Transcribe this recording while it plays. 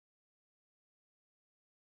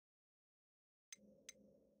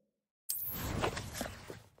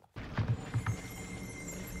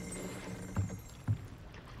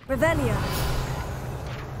Revelio.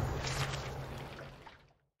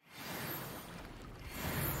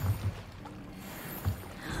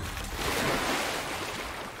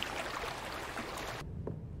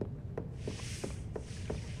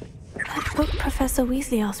 That book Professor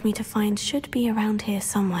Weasley asked me to find should be around here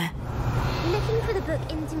somewhere. Looking for the book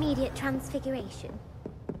Intermediate Transfiguration.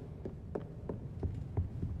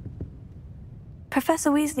 Professor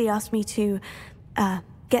Weasley asked me to,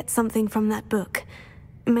 get something from that book.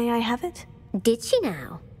 May I have it? Did she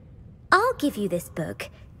now? I'll give you this book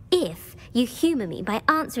if you humour me by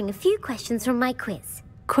answering a few questions from my quiz.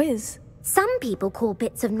 Quiz? Some people call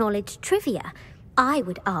bits of knowledge trivia. I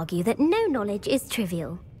would argue that no knowledge is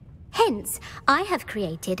trivial. Hence, I have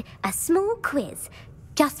created a small quiz,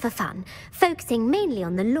 just for fun, focusing mainly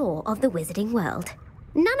on the lore of the wizarding world.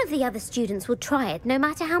 None of the other students will try it, no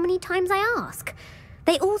matter how many times I ask.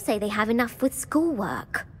 They all say they have enough with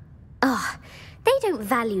schoolwork. Ugh, they don't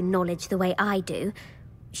value knowledge the way I do.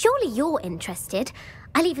 Surely you're interested.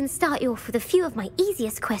 I'll even start you off with a few of my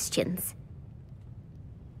easiest questions.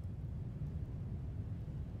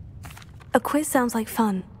 A quiz sounds like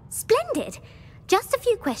fun. Splendid! Just a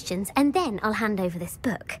few questions, and then I'll hand over this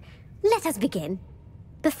book. Let us begin.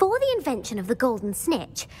 Before the invention of the golden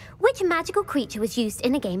snitch, which magical creature was used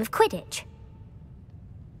in a game of Quidditch?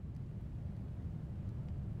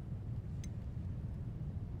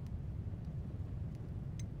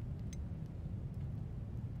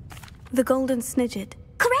 The golden snidget.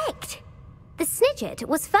 Correct! The snidget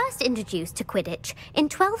was first introduced to Quidditch in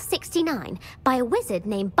 1269 by a wizard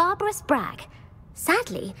named Barbarous Bragg.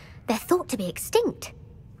 Sadly, they're thought to be extinct.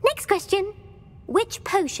 Next question. Which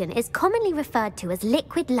potion is commonly referred to as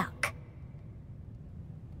liquid luck?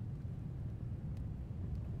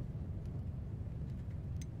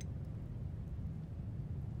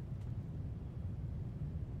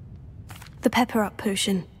 The pepper-up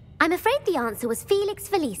potion. I'm afraid the answer was Felix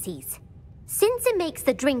Felicis. Since it makes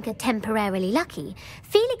the drinker temporarily lucky,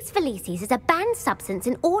 Felix Felicis is a banned substance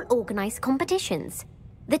in all organised competitions.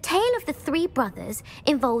 The tale of the three brothers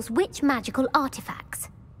involves which magical artifacts?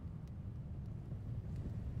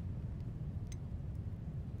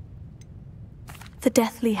 The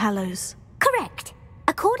Deathly Hallows. Correct.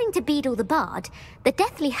 According to Beedle the Bard, the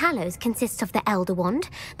Deathly Hallows consists of the Elder Wand,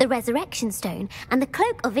 the Resurrection Stone, and the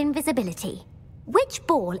Cloak of Invisibility. Which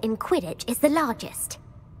ball in Quidditch is the largest?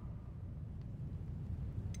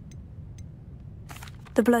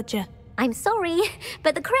 The bludger. I'm sorry,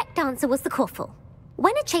 but the correct answer was the quaffle.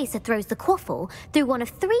 When a chaser throws the quaffle through one of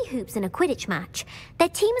 3 hoops in a Quidditch match, their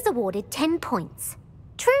team is awarded 10 points.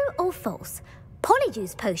 True or false?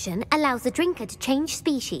 Polyjuice potion allows the drinker to change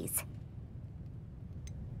species.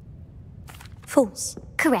 False.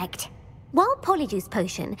 Correct. While Polyjuice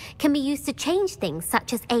potion can be used to change things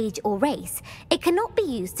such as age or race, it cannot be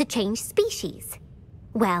used to change species.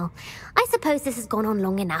 Well, I suppose this has gone on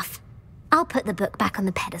long enough. I'll put the book back on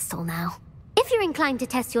the pedestal now. If you're inclined to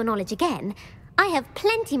test your knowledge again, I have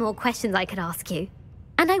plenty more questions I could ask you.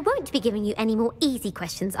 And I won't be giving you any more easy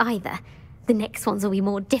questions either. The next ones will be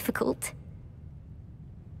more difficult.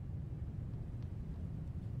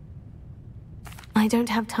 I don't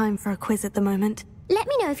have time for a quiz at the moment. Let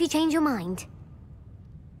me know if you change your mind.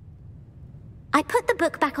 I put the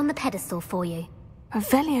book back on the pedestal for you.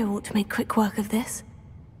 Revelio ought to make quick work of this.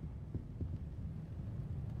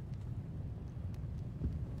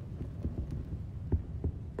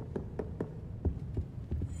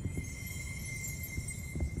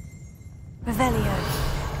 Revelio.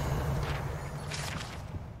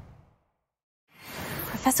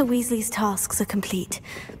 Professor Weasley's tasks are complete.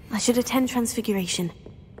 I should attend Transfiguration.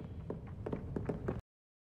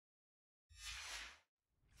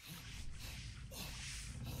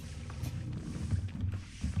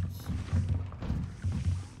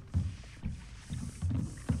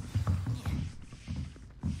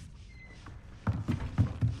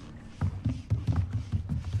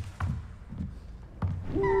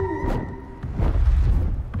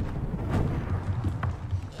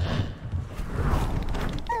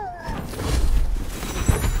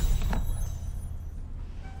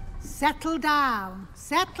 Settle down,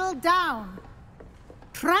 settle down.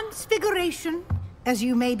 Transfiguration, as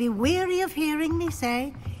you may be weary of hearing me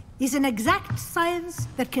say, is an exact science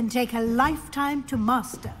that can take a lifetime to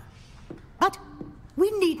master. But we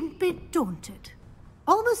needn't be daunted.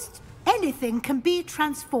 Almost anything can be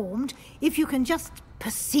transformed if you can just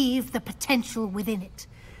perceive the potential within it.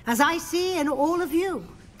 As I see in all of you,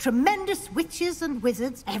 tremendous witches and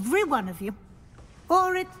wizards, every one of you.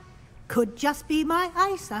 Or it could just be my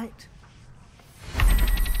eyesight.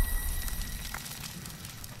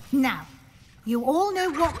 Now, you all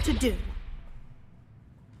know what to do.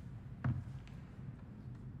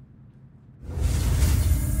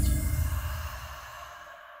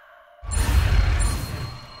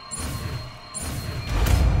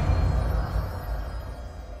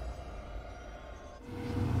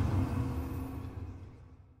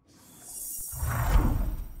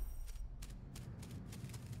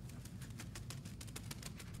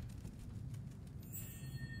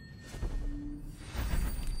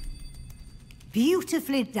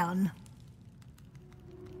 Beautifully done.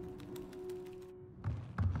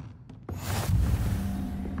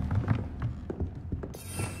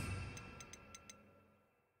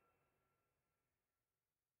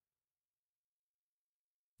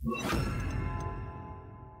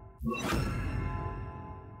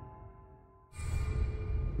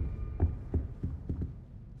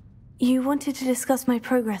 You wanted to discuss my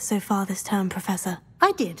progress so far this term, Professor.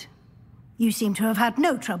 I did. You seem to have had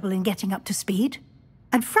no trouble in getting up to speed.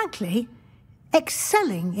 And frankly,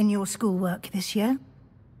 excelling in your schoolwork this year.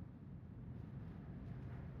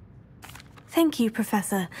 Thank you,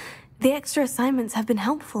 Professor. The extra assignments have been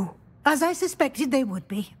helpful. As I suspected they would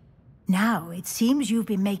be. Now, it seems you've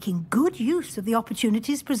been making good use of the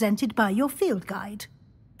opportunities presented by your field guide.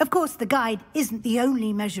 Of course, the guide isn't the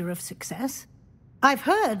only measure of success. I've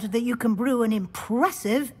heard that you can brew an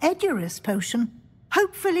impressive Edurus potion.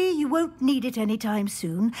 Hopefully you won't need it anytime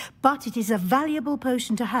soon, but it is a valuable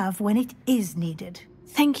potion to have when it is needed.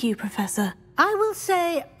 Thank you, Professor. I will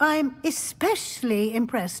say I'm especially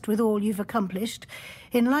impressed with all you've accomplished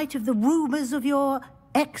in light of the rumors of your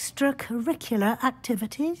extracurricular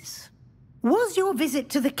activities. Was your visit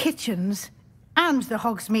to the kitchens and the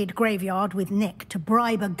Hogsmeade graveyard with Nick to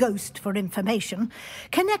bribe a ghost for information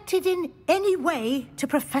connected in any way to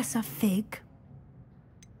Professor Fig?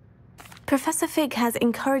 Professor Fig has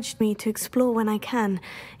encouraged me to explore when I can,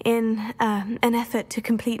 in an effort to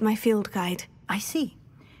complete my field guide. I see.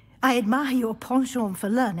 I admire your penchant for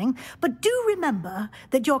learning, but do remember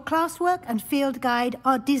that your classwork and field guide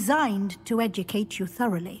are designed to educate you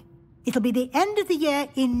thoroughly. It'll be the end of the year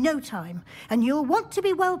in no time, and you'll want to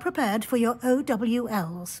be well prepared for your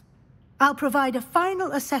OWLs. I'll provide a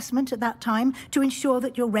final assessment at that time to ensure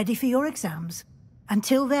that you're ready for your exams.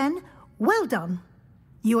 Until then, well done.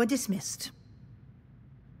 You are dismissed.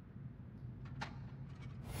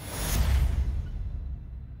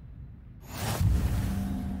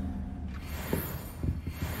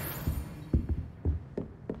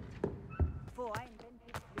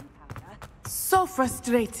 So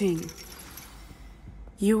frustrating.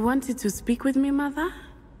 You wanted to speak with me, Mother?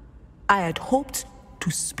 I had hoped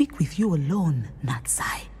to speak with you alone,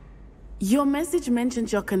 Natsai. Your message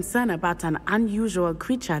mentioned your concern about an unusual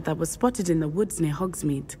creature that was spotted in the woods near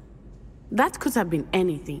Hogsmeade. That could have been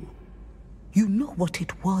anything. You know what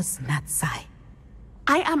it was, Natsai.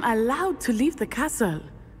 I am allowed to leave the castle.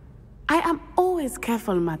 I am always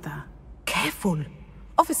careful, Mother. Careful?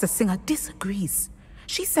 Officer Singer disagrees.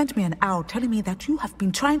 She sent me an owl telling me that you have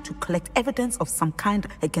been trying to collect evidence of some kind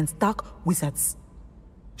against dark wizards.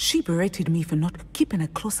 She berated me for not keeping a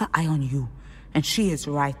closer eye on you, and she is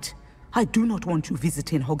right. I do not want you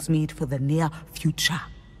visiting Hogsmeade for the near future.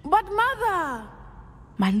 But Mother!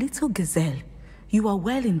 My little gazelle, you are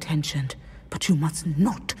well-intentioned, but you must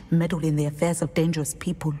not meddle in the affairs of dangerous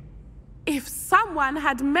people. If someone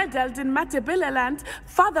had meddled in Matabeleland,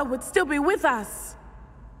 Father would still be with us.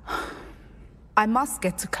 I must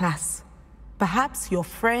get to class. Perhaps your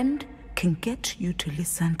friend can get you to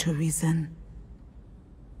listen to reason.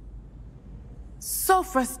 So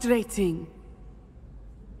frustrating.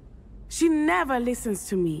 She never listens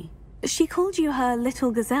to me. She called you her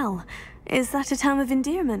little gazelle. Is that a term of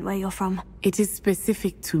endearment where you're from? It is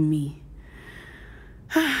specific to me.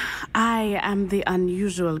 I am the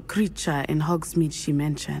unusual creature in Hogsmeade she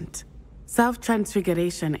mentioned.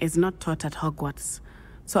 Self-transfiguration is not taught at Hogwarts,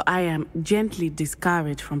 so I am gently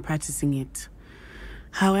discouraged from practicing it.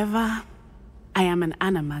 However, I am an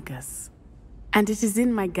animagus, and it is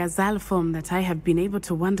in my gazelle form that I have been able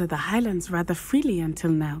to wander the highlands rather freely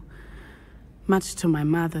until now, much to my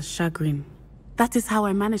mother's chagrin. That is how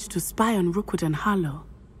I managed to spy on Rookwood and Harlow.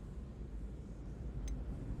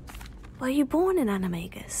 Were you born an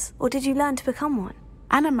animagus, or did you learn to become one?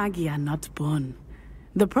 Animagi are not born.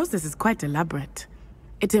 The process is quite elaborate.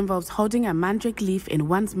 It involves holding a mandrake leaf in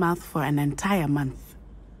one's mouth for an entire month,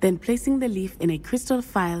 then placing the leaf in a crystal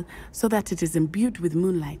phial so that it is imbued with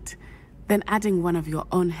moonlight, then adding one of your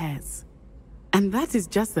own hairs. And that is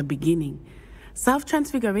just the beginning.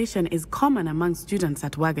 Self-transfiguration is common among students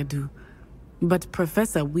at Wagadu, but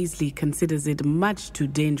Professor Weasley considers it much too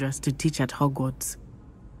dangerous to teach at Hogwarts.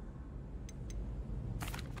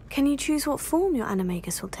 Can you choose what form your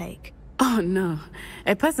animagus will take? Oh no,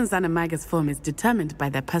 a person's animagus form is determined by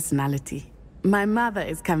their personality. My mother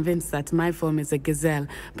is convinced that my form is a gazelle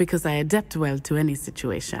because I adapt well to any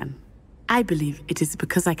situation. I believe it is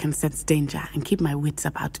because I can sense danger and keep my wits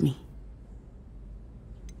about me.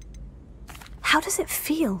 How does it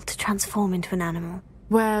feel to transform into an animal?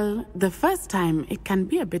 Well, the first time it can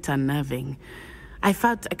be a bit unnerving. I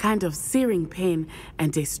felt a kind of searing pain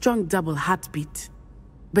and a strong double heartbeat.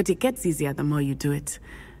 but it gets easier the more you do it.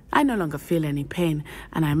 I no longer feel any pain,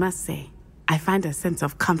 and I must say, I find a sense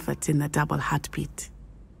of comfort in the double heartbeat.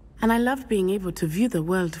 And I love being able to view the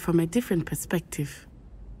world from a different perspective.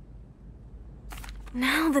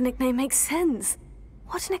 Now the nickname makes sense.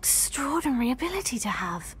 What an extraordinary ability to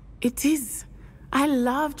have. It is. I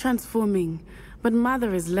love transforming, but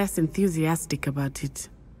Mother is less enthusiastic about it.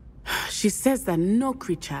 She says that no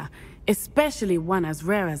creature, especially one as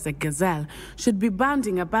rare as a gazelle, should be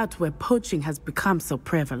bounding about where poaching has become so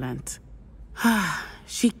prevalent.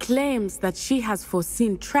 She claims that she has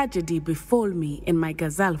foreseen tragedy befall me in my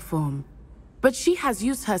gazelle form. But she has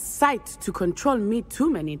used her sight to control me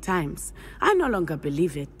too many times. I no longer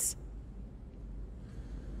believe it.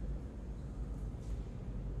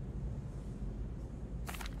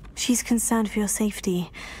 She's concerned for your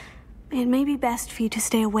safety. It may be best for you to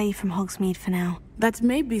stay away from Hogsmeade for now. That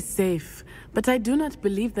may be safe, but I do not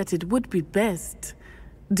believe that it would be best.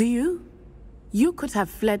 Do you? You could have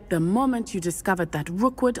fled the moment you discovered that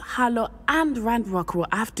Rookwood, Harlow, and Ranrock were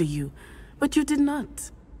after you, but you did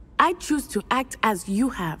not. I choose to act as you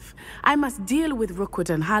have. I must deal with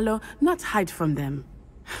Rookwood and Harlow, not hide from them.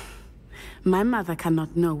 My mother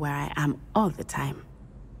cannot know where I am all the time.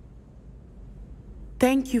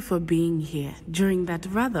 Thank you for being here during that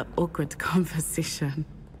rather awkward conversation.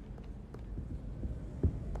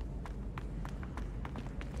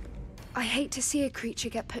 I hate to see a creature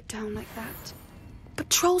get put down like that. But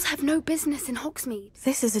trolls have no business in Hogsmeade.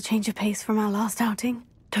 This is a change of pace from our last outing.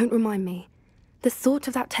 Don't remind me. The thought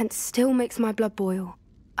of that tent still makes my blood boil.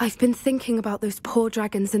 I've been thinking about those poor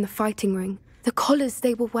dragons in the fighting ring. The collars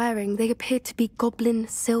they were wearing, they appeared to be goblin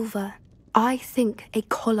silver. I think a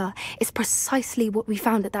collar is precisely what we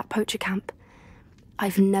found at that poacher camp.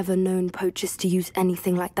 I've never known poachers to use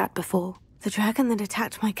anything like that before. The dragon that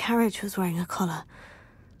attacked my carriage was wearing a collar,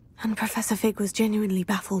 and Professor Fig was genuinely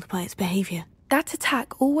baffled by its behavior. That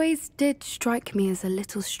attack always did strike me as a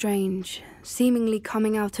little strange, seemingly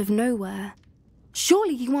coming out of nowhere.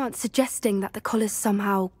 Surely you aren't suggesting that the collars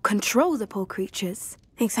somehow control the poor creatures?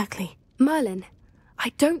 Exactly. Merlin,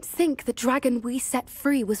 I don't think the dragon we set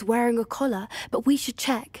free was wearing a collar, but we should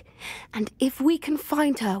check. And if we can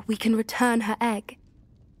find her, we can return her egg.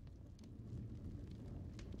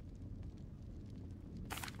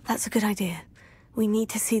 That's a good idea. We need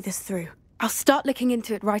to see this through. I'll start looking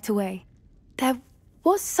into it right away. There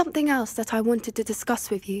was something else that I wanted to discuss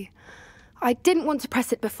with you. I didn't want to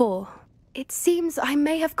press it before. It seems I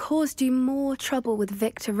may have caused you more trouble with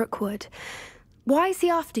Victor Rookwood. Why is he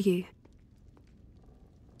after you?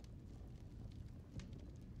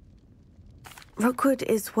 Rookwood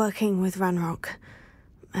is working with Ranrock,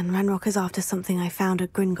 and Ranrock is after something I found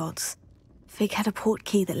at Gringotts. Fig had a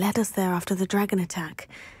portkey that led us there after the dragon attack.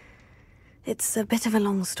 It's a bit of a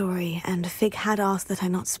long story, and Fig had asked that I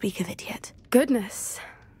not speak of it yet. Goodness.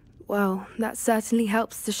 Well, that certainly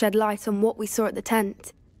helps to shed light on what we saw at the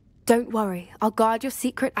tent. Don't worry, I'll guard your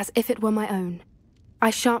secret as if it were my own. I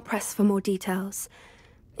shan't press for more details.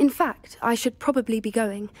 In fact, I should probably be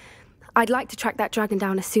going. I'd like to track that dragon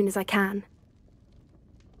down as soon as I can.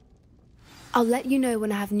 I'll let you know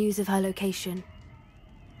when I have news of her location.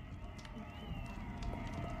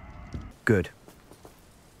 Good.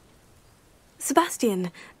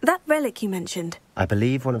 Sebastian, that relic you mentioned. I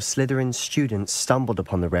believe one of Slytherin's students stumbled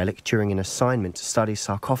upon the relic during an assignment to study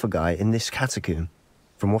sarcophagi in this catacomb.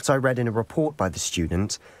 From what I read in a report by the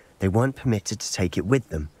student, they weren't permitted to take it with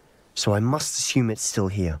them, so I must assume it's still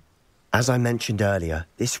here. As I mentioned earlier,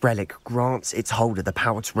 this relic grants its holder the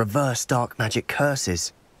power to reverse dark magic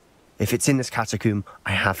curses. If it's in this catacomb,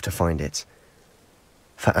 I have to find it.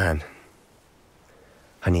 For Anne.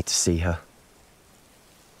 I need to see her.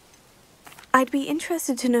 I'd be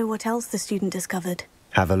interested to know what else the student discovered.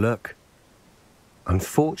 Have a look.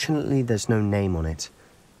 Unfortunately, there's no name on it,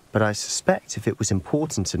 but I suspect if it was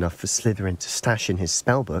important enough for Slytherin to stash in his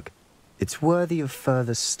spellbook, it's worthy of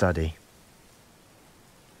further study.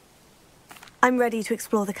 I'm ready to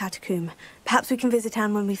explore the catacomb. Perhaps we can visit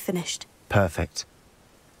Anne when we've finished. Perfect.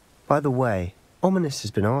 By the way, Ominous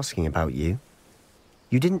has been asking about you.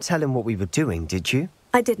 You didn't tell him what we were doing, did you?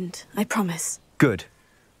 I didn't, I promise. Good.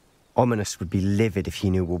 Ominous would be livid if he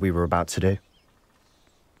knew what we were about to do.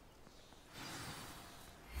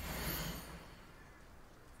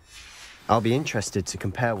 I'll be interested to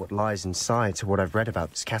compare what lies inside to what I've read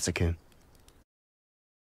about this catacomb.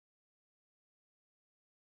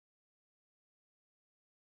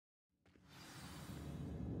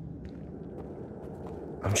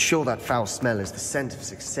 I'm sure that foul smell is the scent of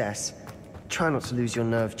success. Try not to lose your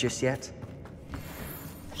nerve just yet.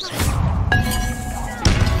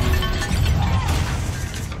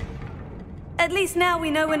 At least now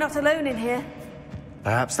we know we're not alone in here.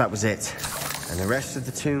 Perhaps that was it. And the rest of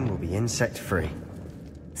the tomb will be insect-free.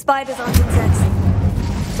 Spiders aren't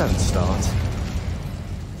insects. Don't start.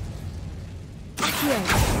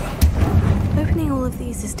 Accio. Opening all of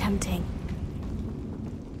these is tempting.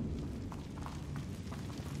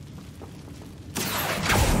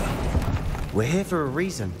 We're here for a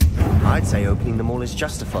reason. I'd say opening them all is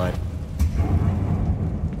justified.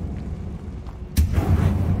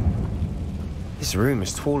 This room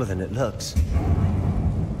is taller than it looks.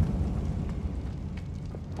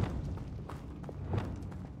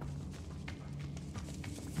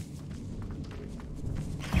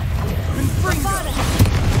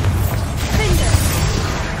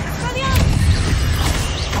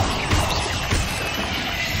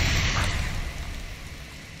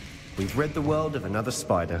 We've rid the world of another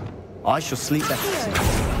spider. I shall sleep better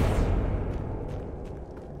tonight.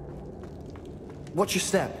 Watch your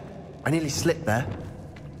step. I nearly slipped there.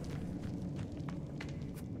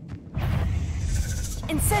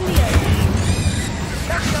 Incendio!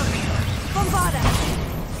 Bombarda!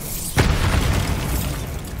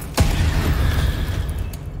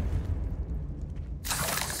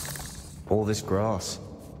 All this grass.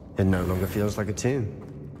 It no longer feels like a tomb.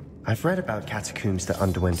 I've read about catacombs that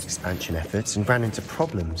underwent expansion efforts and ran into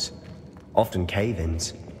problems. Often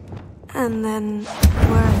cave-ins. And then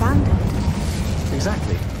were abandoned.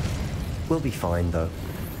 Exactly. We'll be fine, though.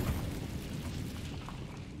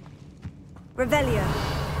 Revelio.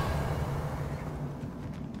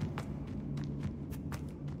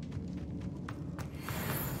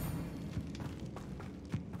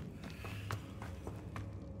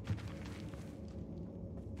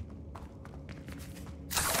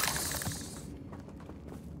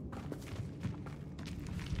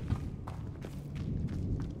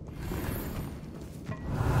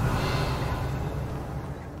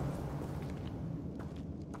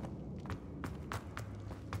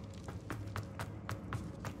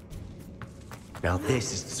 Now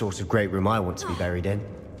this is the sort of great room I want to be buried in.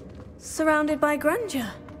 Surrounded by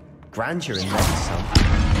grandeur. Grandeur and then some.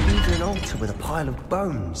 Even an altar with a pile of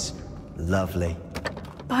bones. Lovely.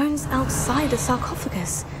 Bones outside a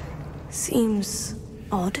sarcophagus. Seems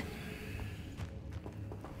odd.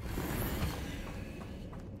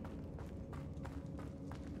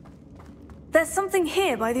 There's something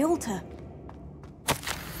here by the altar.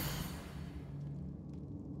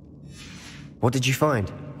 What did you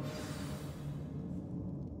find?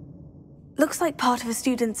 Looks like part of a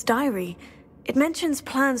student's diary. It mentions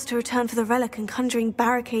plans to return for the relic and conjuring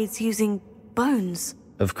barricades using bones.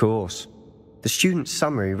 Of course. The student's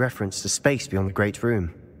summary referenced a space beyond the Great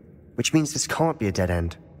Room, which means this can't be a dead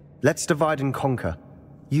end. Let's divide and conquer.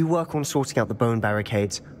 You work on sorting out the bone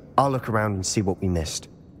barricades, I'll look around and see what we missed.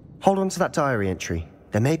 Hold on to that diary entry.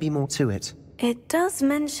 There may be more to it. It does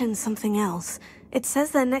mention something else. It says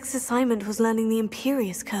their next assignment was learning the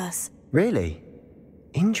Imperious Curse. Really?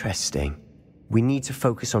 Interesting. We need to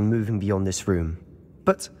focus on moving beyond this room.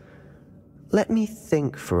 But let me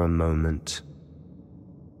think for a moment.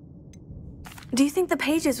 Do you think the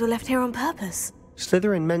pages were left here on purpose?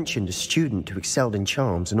 Slytherin mentioned a student who excelled in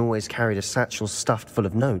charms and always carried a satchel stuffed full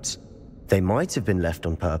of notes. They might have been left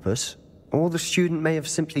on purpose, or the student may have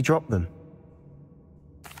simply dropped them.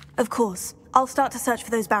 Of course. I'll start to search for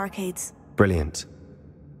those barricades. Brilliant.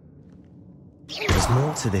 There's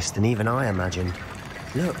more to this than even I imagined.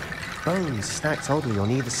 Look, bones stacked oddly on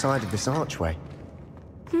either side of this archway.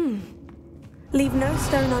 Leave no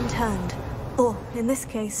stone unturned. Or, in this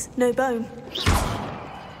case, no bone.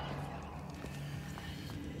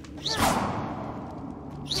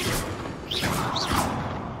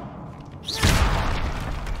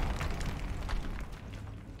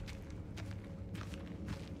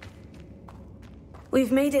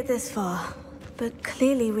 We've made it this far, but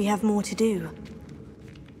clearly we have more to do.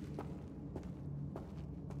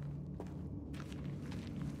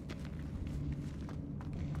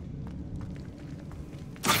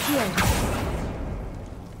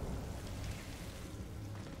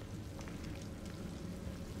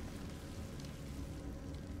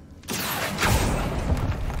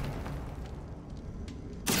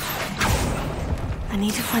 I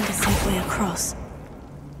need to find a safe way across.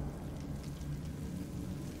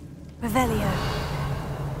 Revelio.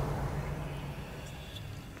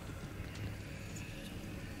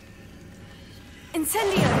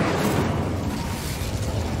 Incendio!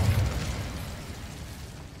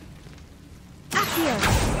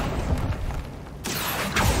 Accio!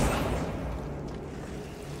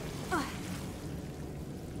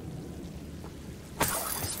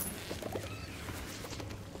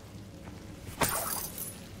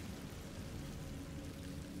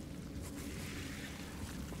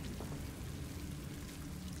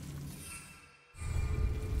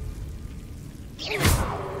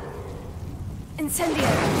 Incendio.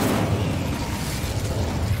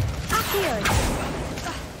 Accio.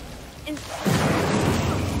 Accio.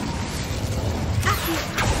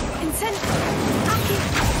 Accio.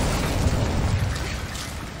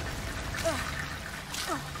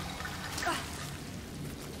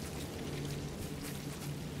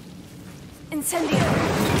 Incendio.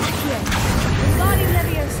 Accio. Wingardium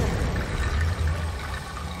Leviosa.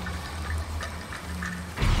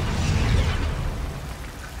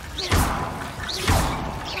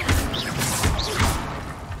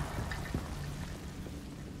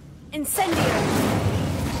 Incendio.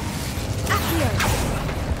 Accio.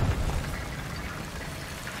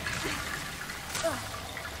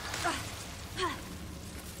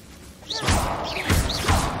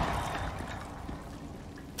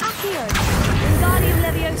 Accio. Wingardium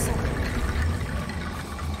Leviosa.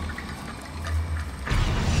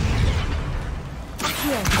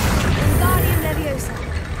 Accio. Wingardium Leviosa.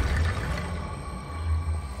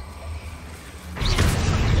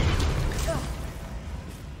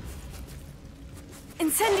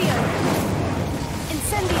 Incendio!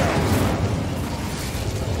 Incendio!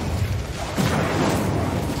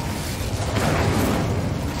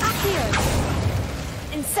 Accio!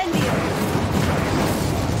 Incendio!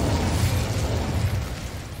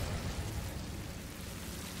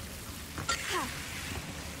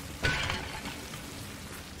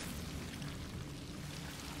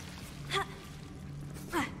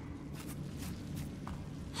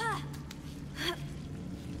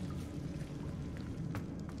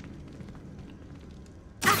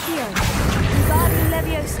 Wingardium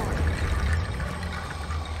Leviosa.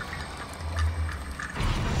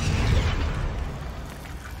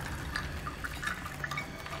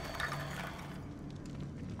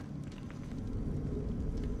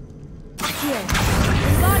 Accio.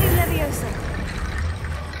 Wingardium Leviosa.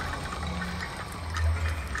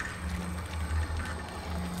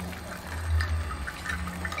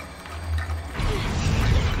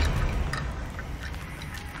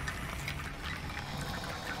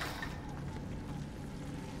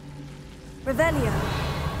 Revelio.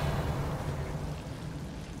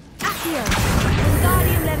 Accio.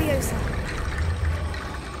 Wingardium Leviosa.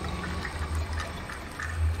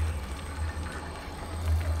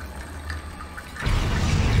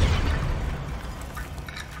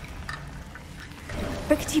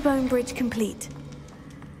 Rickety Bone Bridge complete.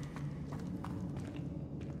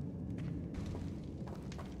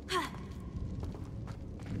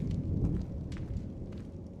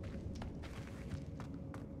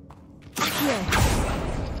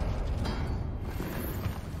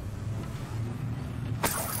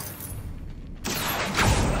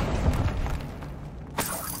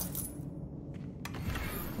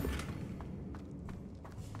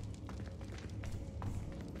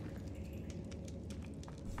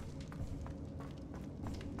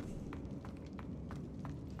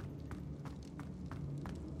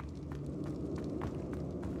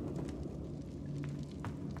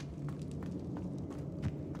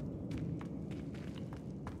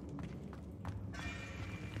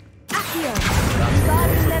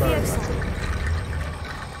 Wingardium Leviosa.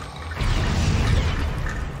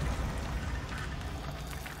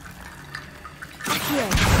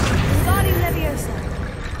 Accio.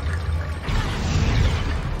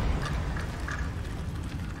 Wingardium Leviosa.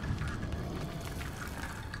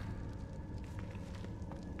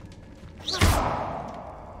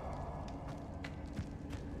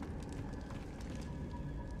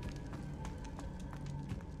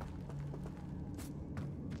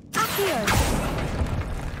 Accio.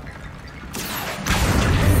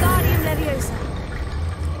 Wingardium Leviosa.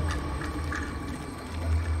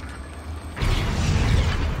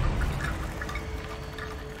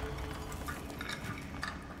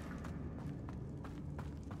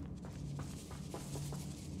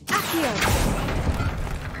 Accio.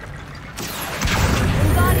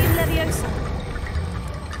 Wingardium Leviosa.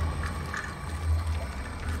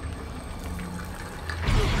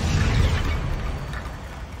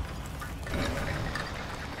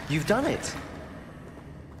 You've done it.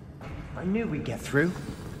 I knew we'd get through.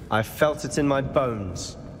 I felt it in my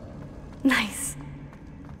bones. Nice.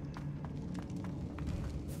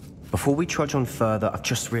 Before we trudge on further, I've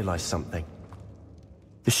just realized something.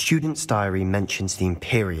 The student's diary mentions the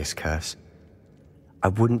Imperious Curse. I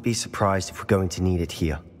wouldn't be surprised if we're going to need it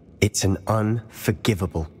here. It's an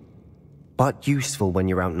unforgivable, but useful when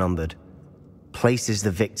you're outnumbered. Places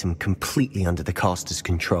the victim completely under the caster's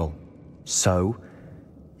control. So,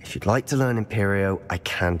 if you'd like to learn Imperio, I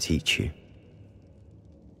can teach you.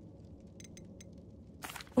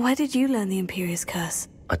 Where did you learn the Imperious Curse?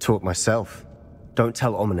 I taught myself. Don't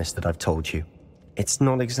tell Ominous that I've told you. It's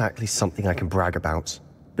not exactly something I can brag about,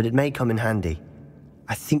 but it may come in handy.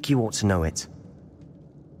 I think you ought to know it.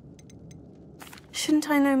 Shouldn't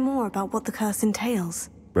I know more about what the curse entails?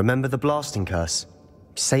 Remember the blasting curse?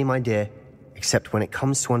 Same idea, except when it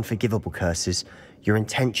comes to unforgivable curses, your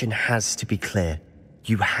intention has to be clear.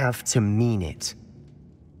 You have to mean it.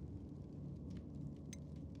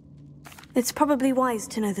 It's probably wise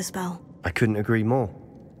to know the spell. I couldn't agree more.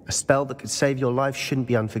 A spell that could save your life shouldn't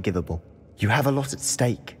be unforgivable. You have a lot at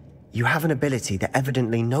stake. You have an ability that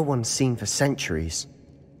evidently no one's seen for centuries.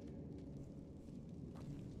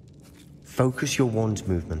 Focus your wand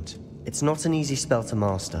movement. It's not an easy spell to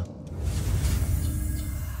master.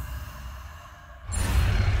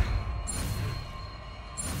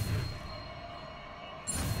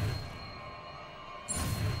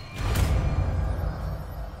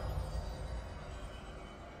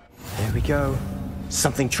 There we go.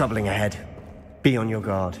 Something troubling ahead. Be on your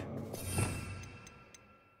guard.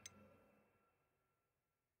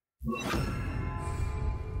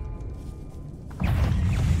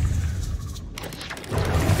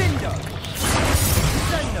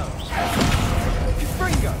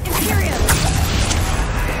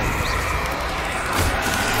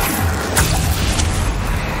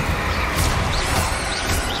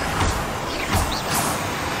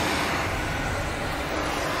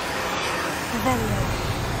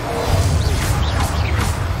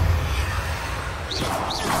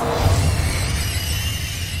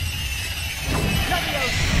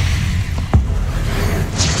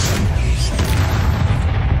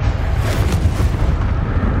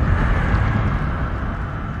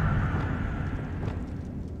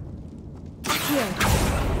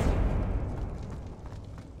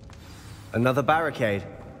 Another barricade.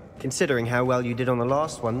 Considering how well you did on the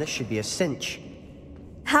last one, this should be a cinch.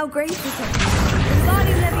 How great is it?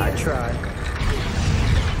 I tried.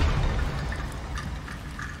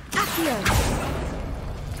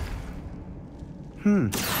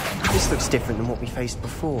 This looks different than what we faced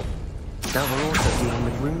before. Now we're also dealing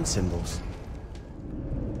with rune symbols.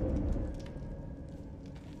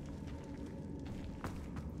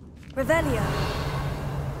 Revelio.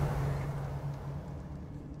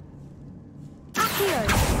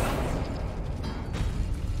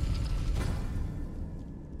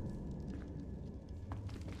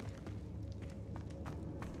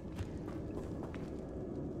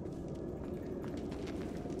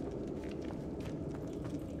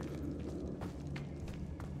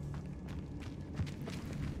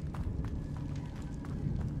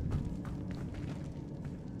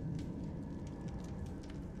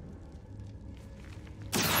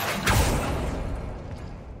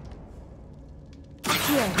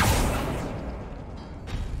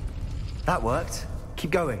 That worked.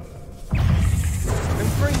 Keep going.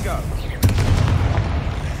 Confringo!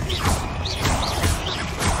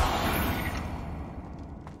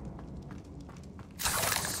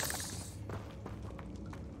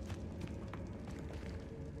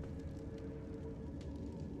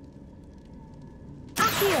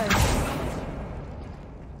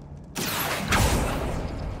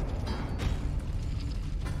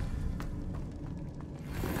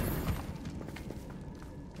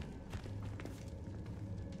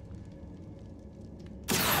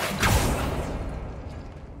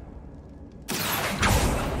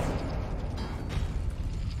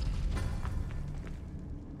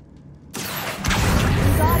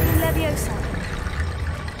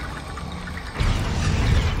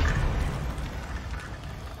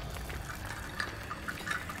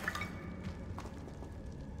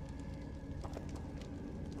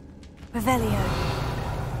 Revelio.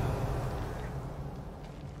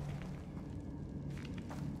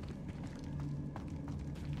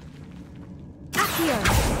 Accio.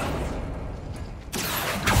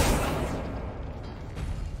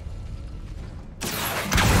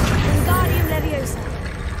 Wingardium Leviosa.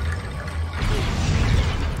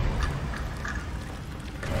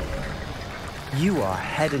 You are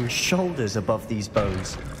head and shoulders above these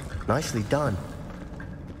bones. Nicely done.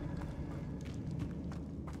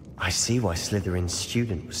 I see why Slytherin's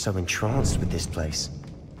student was so entranced with this place.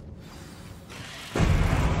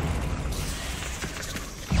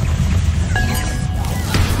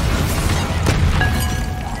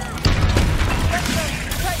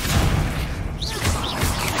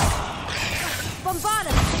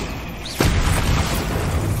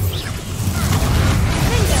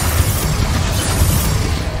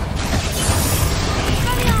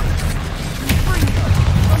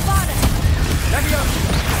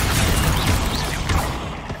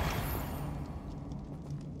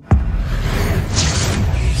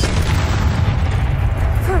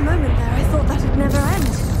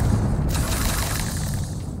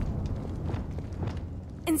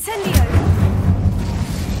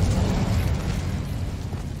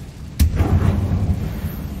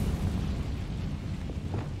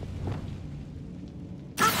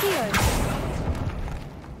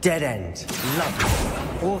 Dead end.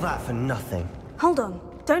 Lovely. All that for nothing. Hold on.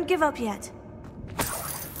 Don't give up yet.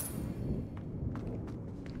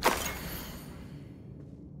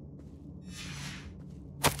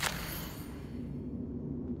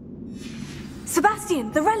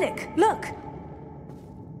 Sebastian, the relic! Look!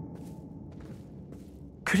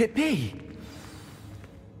 Could it be?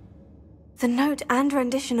 The note and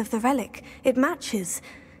rendition of the relic. It matches.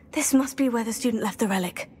 This must be where the student left the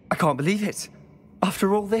relic. I can't believe it.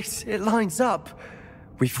 After all this, it lines up.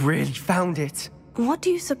 We've really found it. What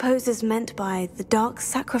do you suppose is meant by the dark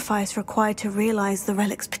sacrifice required to realize the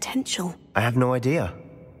relic's potential? I have no idea.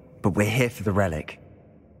 But we're here for the relic.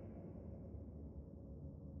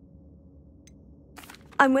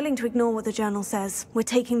 I'm willing to ignore what the journal says. We're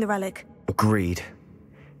taking the relic. Agreed.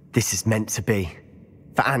 This is meant to be.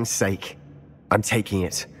 For Anne's sake, I'm taking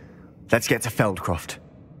it. Let's get to Feldcroft.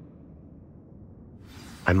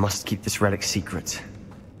 I must keep this relic secret,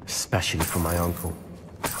 especially from my uncle.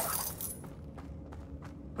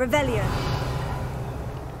 Revelio.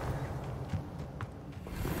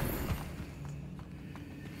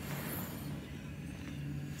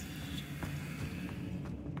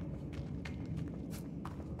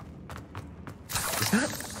 Is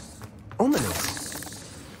that ominous?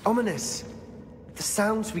 Ominous. The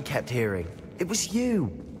sounds we kept hearing. It was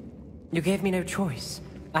you. You gave me no choice.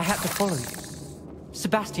 I had to follow you.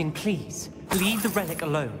 Sebastian, please, leave the relic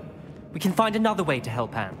alone. We can find another way to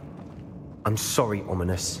help Anne. I'm sorry,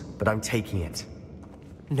 Ominous, but I'm taking it.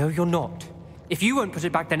 No, you're not. If you won't put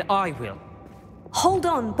it back, then I will. Hold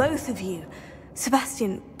on, both of you.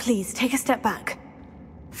 Sebastian, please, take a step back.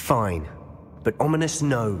 Fine, but Ominous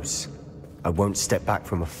knows. I won't step back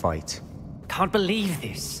from a fight. Can't believe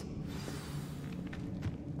this.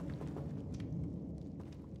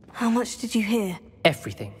 How much did you hear?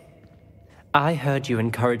 Everything. I heard you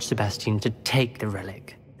encourage Sebastian to take the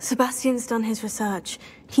relic. Sebastian's done his research.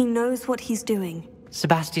 He knows what he's doing.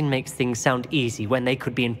 Sebastian makes things sound easy when they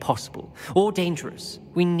could be impossible or dangerous.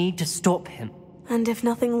 We need to stop him. And if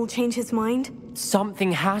nothing will change his mind?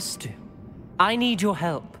 Something has to. I need your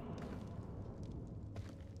help.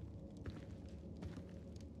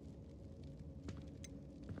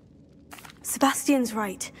 Sebastian's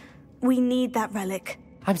right. We need that relic.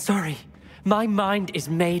 I'm sorry. My mind is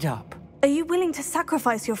made up. Are you willing to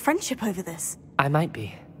sacrifice your friendship over this? I might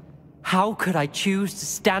be. How could I choose to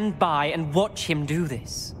stand by and watch him do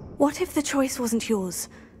this? What if the choice wasn't yours?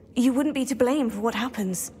 You wouldn't be to blame for what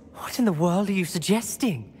happens. What in the world are you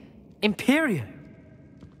suggesting? Imperio?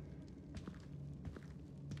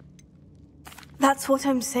 That's what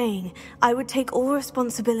I'm saying. I would take all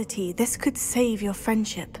responsibility. This could save your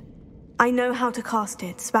friendship. I know how to cast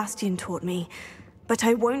it, Sebastian taught me. But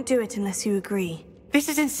I won't do it unless you agree. This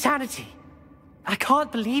is insanity. I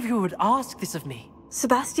can't believe you would ask this of me.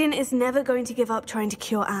 Sebastian is never going to give up trying to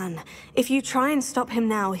cure Anne. If you try and stop him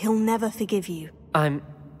now, he'll never forgive you.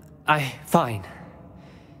 Fine.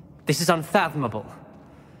 This is unfathomable.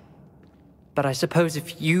 But I suppose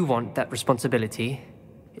if you want that responsibility,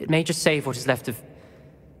 it may just save what is left of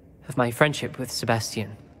my friendship with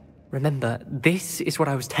Sebastian. Remember, this is what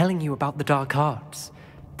I was telling you about the dark arts.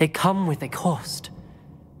 They come with a cost.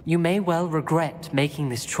 You may well regret making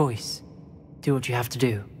this choice. Do what you have to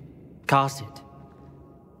do. Cast it.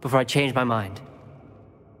 Before I change my mind.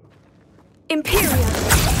 Imperium!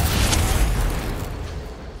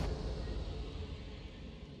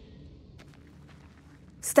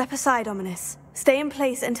 Step aside, Ominous. Stay in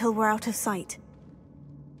place until we're out of sight.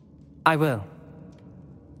 I will.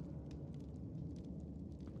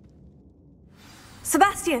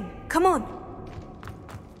 Sebastian, come on!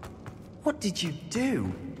 What did you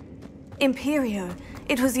do? Imperio.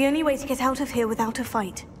 It was the only way to get out of here without a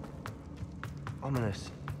fight.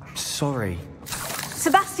 Ominous, I'm sorry.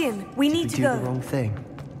 Sebastian, we need to go. Did we do the wrong thing?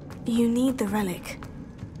 You need the relic.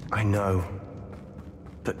 I know.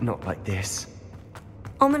 But not like this.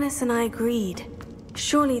 Ominous and I agreed.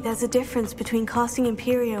 Surely there's a difference between casting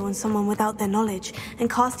Imperio on someone without their knowledge and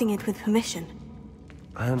casting it with permission.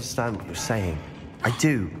 I understand what you're saying. I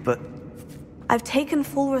do, but... I've taken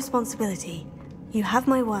full responsibility. You have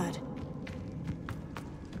my word.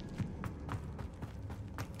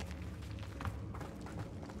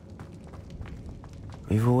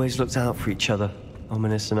 We've always looked out for each other,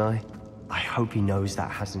 Ominous and I. I hope he knows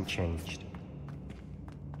that hasn't changed.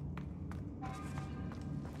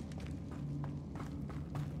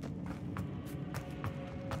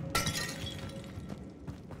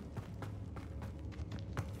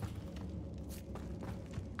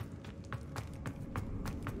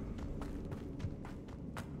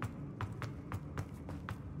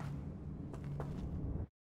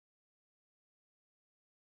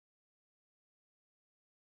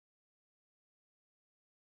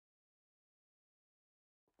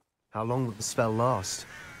 How long will the spell last?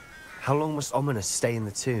 How long must Ominous stay in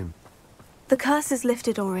the tomb? The curse is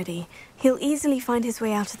lifted already. He'll easily find his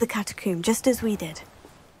way out of the catacomb, just as we did.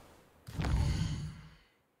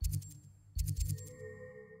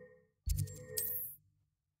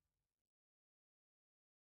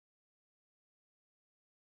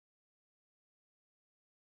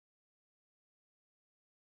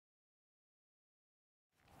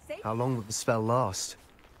 How long will the spell last?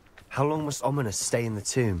 How long must Ominous stay in the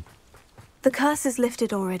tomb? The curse is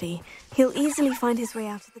lifted already. He'll easily find his way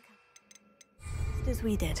out of the catacomb, just as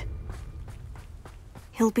we did.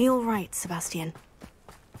 He'll be all right, Sebastian.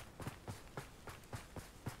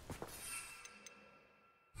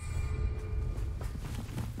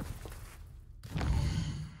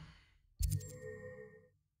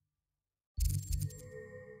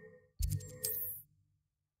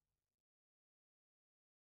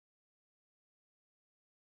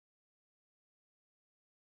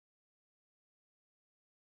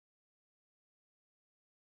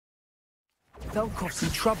 Velkov's in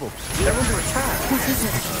trouble. They're under attack. What is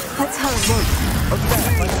it? Let's hurry. Over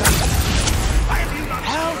there, by the back.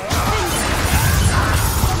 Help!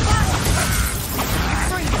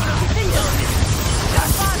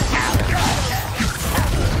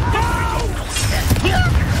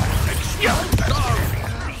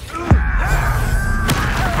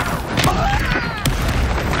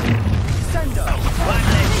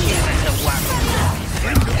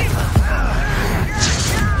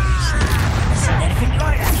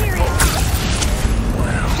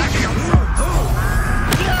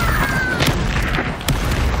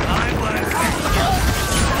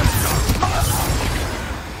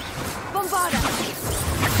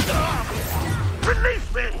 Release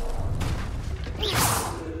me!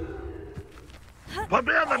 Put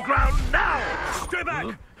me on the ground now! Stay back!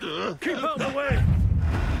 Keep out of the way!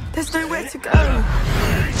 There's nowhere to go.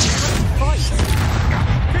 Fight!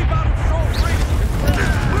 Keep out of short reach!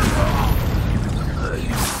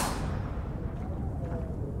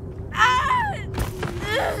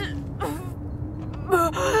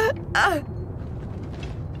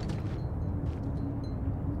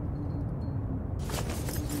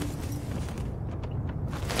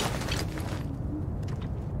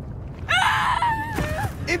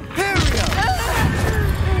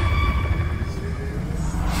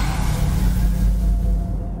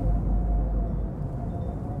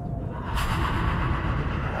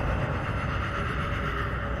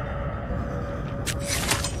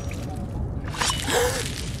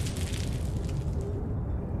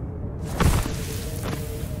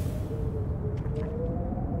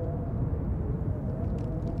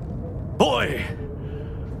 Boy!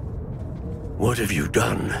 What have you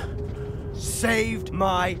done? Saved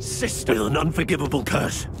my sister. With an unforgivable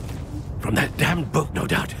curse. From that damned book, no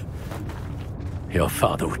doubt. Your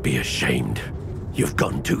father would be ashamed. You've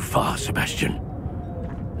gone too far, Sebastian.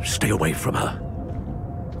 Stay away from her.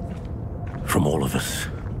 From all of us.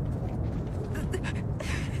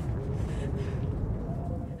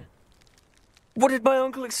 What did my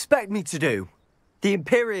uncle expect me to do? The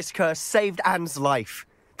Imperious curse saved Anne's life.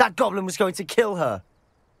 That goblin was going to kill her.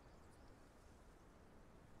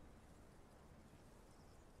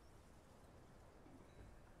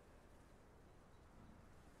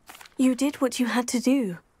 You did what you had to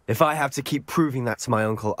do. If I have to keep proving that to my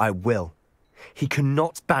uncle, I will. He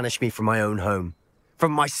cannot banish me from my own home.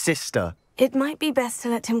 From my sister. It might be best to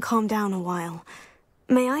let him calm down a while.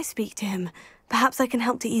 May I speak to him? Perhaps I can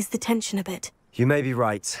help to ease the tension a bit. You may be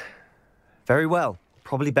right. Very well.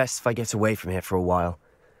 Probably best if I get away from here for a while.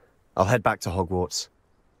 I'll head back to Hogwarts.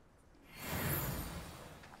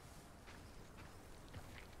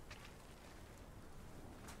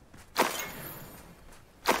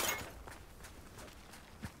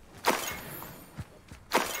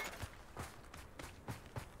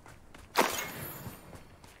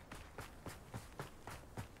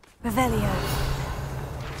 Revelio.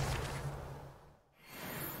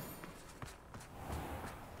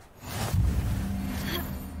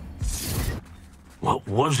 What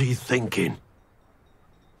was he thinking?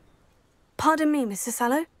 Pardon me, Mr.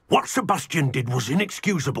 Sallow? What Sebastian did was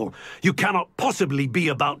inexcusable. You cannot possibly be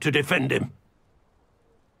about to defend him.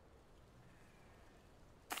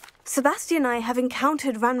 Sebastian and I have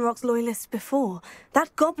encountered Ranrock's loyalists before.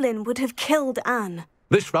 That goblin would have killed Anne.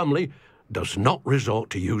 This family does not resort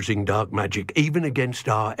to using dark magic even against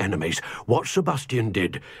our enemies. What Sebastian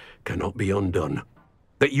did cannot be undone.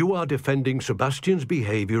 That you are defending Sebastian's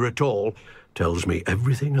behavior at all tells me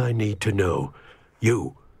everything I need to know.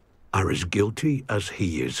 You are as guilty as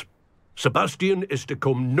he is. Sebastian is to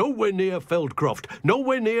come nowhere near Feldcroft,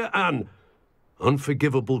 nowhere near Anne.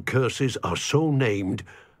 Unforgivable curses are so named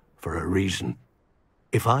for a reason.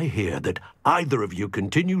 If I hear that either of you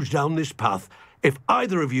continues down this path, if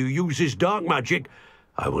either of you uses dark magic,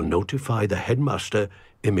 I will notify the headmaster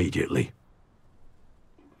immediately.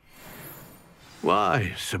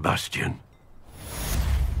 Why, Sebastian?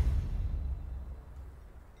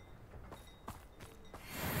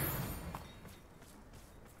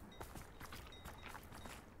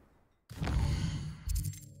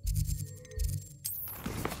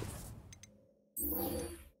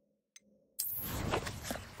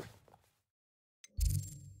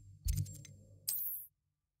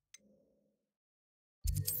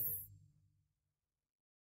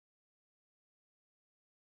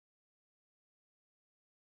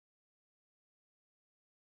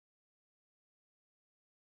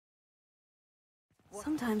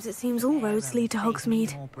 Sometimes it seems all roads lead to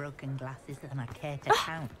Hogsmeade. More broken glasses than I care to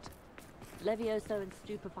count. Levioso and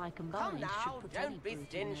Stupefy combined Come should put now, any don't be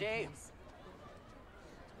brute in their stingy. place.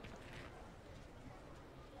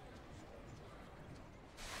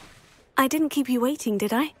 I didn't keep you waiting,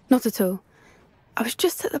 did I? Not at all. I was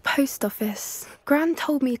just at the post office. Gran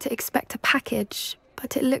told me to expect a package,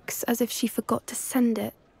 but it looks as if she forgot to send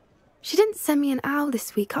it. She didn't send me an owl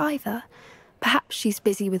this week either. Perhaps she's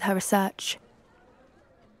busy with her research.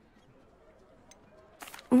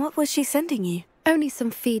 What was she sending you? Only some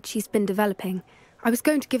feed she's been developing. I was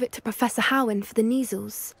going to give it to Professor Howin for the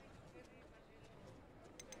measles.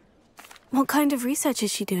 What kind of research is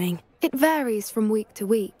she doing? It varies from week to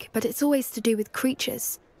week, but it's always to do with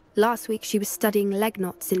creatures. Last week she was studying leg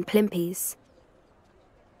knots in plimpies.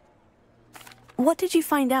 What did you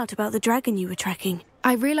find out about the dragon you were tracking?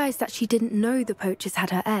 I realised that she didn't know the poachers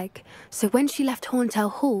had her egg, so when she left Horntail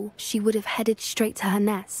Hall, she would have headed straight to her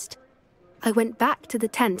nest. I went back to the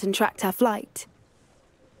tent and tracked her flight.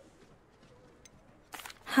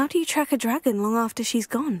 How do you track a dragon long after she's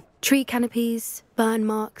gone? Tree canopies, burn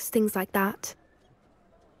marks, things like that.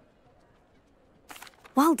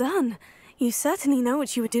 Well done. You certainly know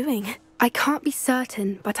what you were doing. I can't be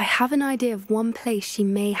certain, but I have an idea of one place she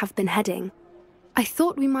may have been heading. I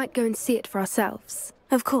thought we might go and see it for ourselves.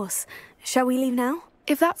 Of course. Shall we leave now?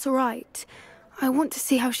 If that's all right. I want to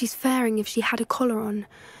see how she's faring if she had a collar on.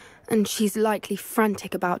 And she's likely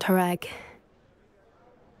frantic about her egg.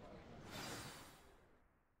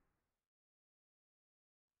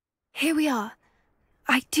 Here we are.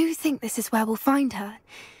 I do think this is where we'll find her.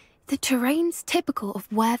 The terrain's typical of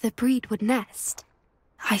where the breed would nest.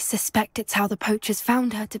 I suspect it's how the poachers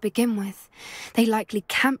found her to begin with. They likely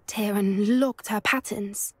camped here and logged her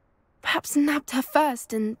patterns. Perhaps nabbed her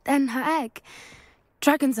first and then her egg.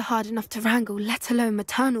 Dragons are hard enough to wrangle, let alone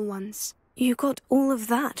maternal ones. You got all of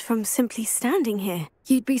that from simply standing here.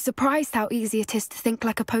 You'd be surprised how easy it is to think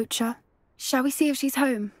like a poacher. Shall we see if she's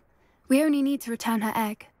home? We only need to return her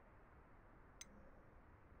egg.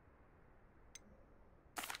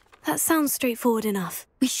 That sounds straightforward enough.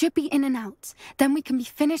 We should be in and out. Then we can be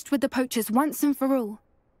finished with the poachers once and for all.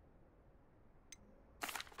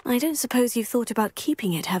 I don't suppose you've thought about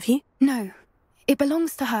keeping it, have you? No. It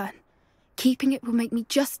belongs to her. Keeping it will make me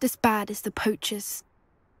just as bad as the poachers.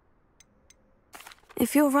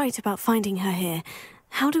 If you're right about finding her here,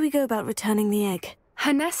 how do we go about returning the egg?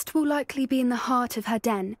 Her nest will likely be in the heart of her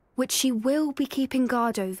den, which she will be keeping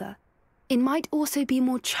guard over. It might also be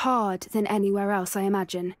more charred than anywhere else, I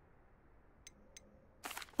imagine.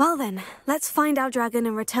 Well then, let's find our dragon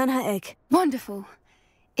and return her egg. Wonderful.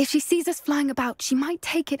 If she sees us flying about, she might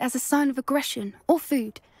take it as a sign of aggression or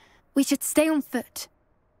food. We should stay on foot.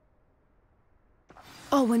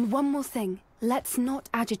 Oh, and one more thing. Let's not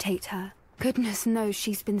agitate her. Goodness knows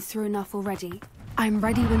she's been through enough already. I'm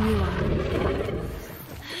ready when you are.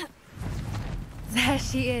 There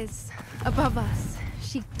she is, above us.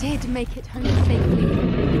 She did make it home safely.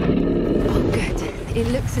 Oh, good. It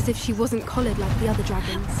looks as if she wasn't collared like the other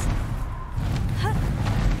dragons.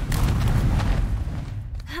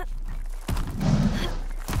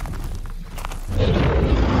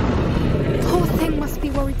 Poor thing must be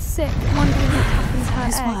worried sick, wondering what happened to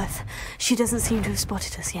her egg. Worth. She doesn't seem to have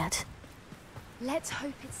spotted us yet. Let's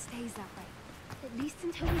hope it stays that way. At least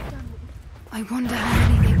until we've done what I wonder how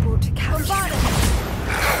many they brought to capture.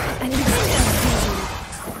 At least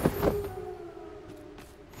 10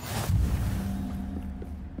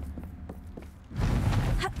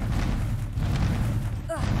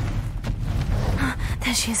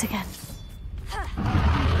 There she is again.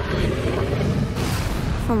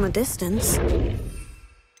 From a distance.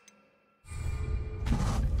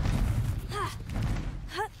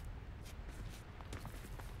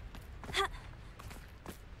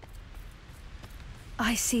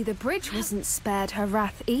 I see the bridge wasn't spared her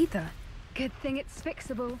wrath either. Good thing it's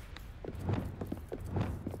fixable.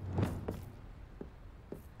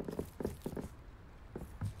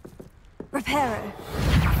 Reparo.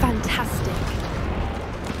 Fantastic.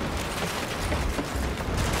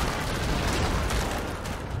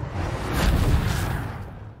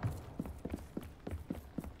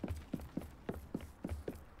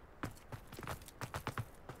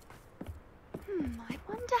 I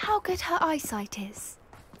wonder how good her eyesight is.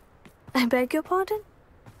 I beg your pardon?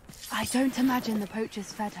 I don't imagine the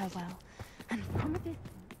poachers fed her well. And from a distance,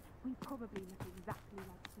 we probably look exactly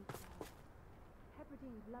like Sweetwater.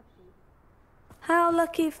 Hebridean blood sheep. How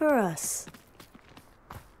lucky for us.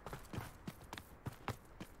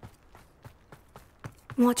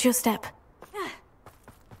 Watch your step.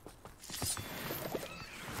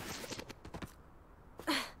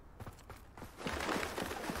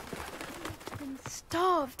 Been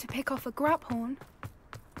starved to pick off a graphorn.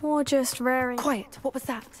 Or just raring. Quiet, what was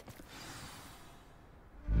that?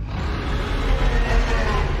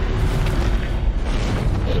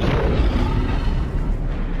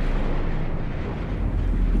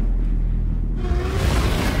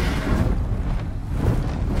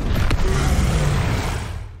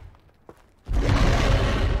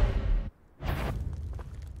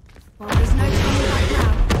 Well, there's no turning back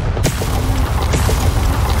now.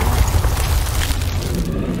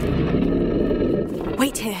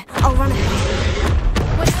 Wait here. I'll run ahead.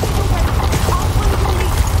 Whenever you're ready, I'll follow your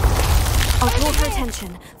lead. I'll draw her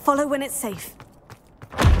attention. Follow when it's safe.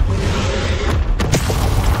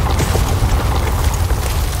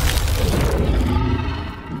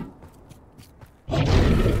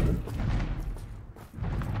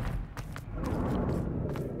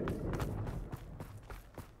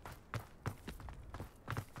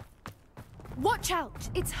 Watch out!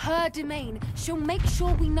 It's her domain. She'll make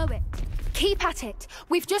sure we know it. Keep at it.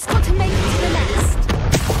 We've just got to make it to the nest.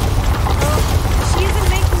 Oh, she isn't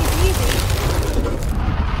making it easy.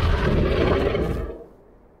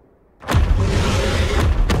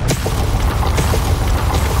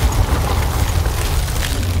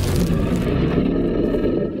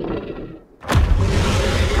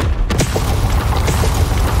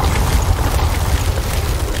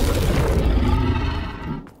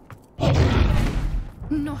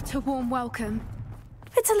 Not a warm welcome.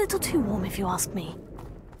 It's a little too warm if you ask me.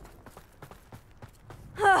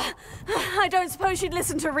 I don't suppose she'd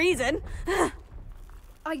listen to reason.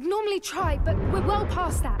 I'd normally try, but we're well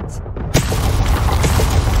past that.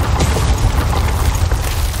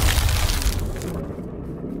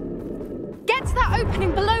 Get to that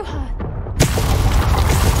opening below her.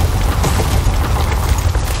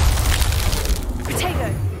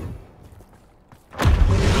 Potato.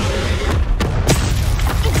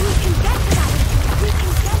 If we can get to that, we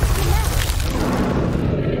can get to the nest.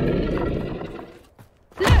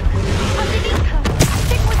 Look! Underneath her! A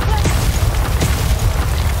stick with flames!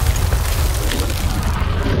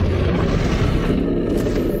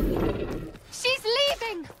 She's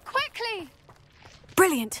leaving! Quickly!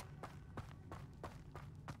 Brilliant.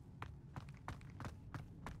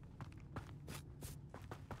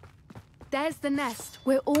 There's the nest.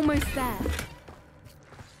 We're almost there.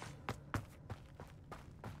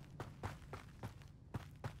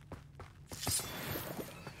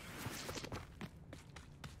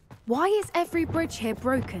 Why is every bridge here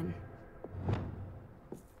broken?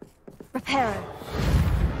 Reparo.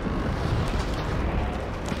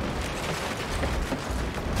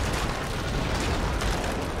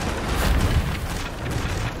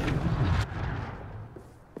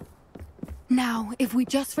 Now, if we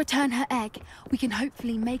just return her egg, we can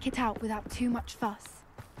hopefully make it out without too much fuss.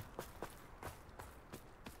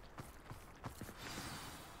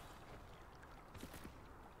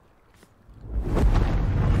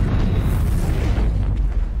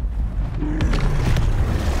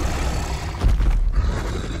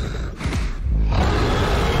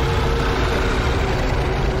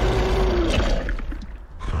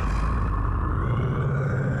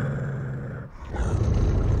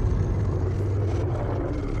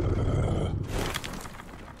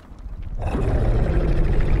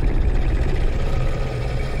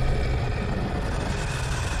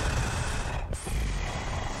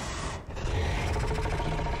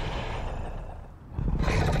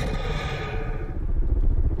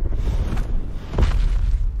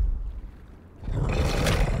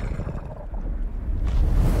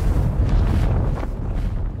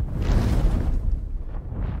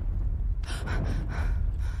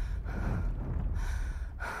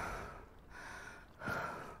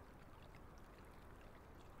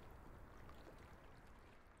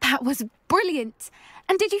 That was brilliant!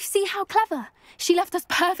 And did you see how clever? She left us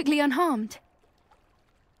perfectly unharmed.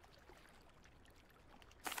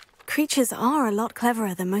 Creatures are a lot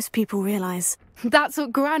cleverer than most people realize. That's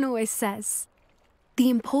what Gran always says. The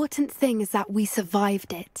important thing is that we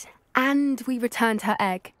survived it, and we returned her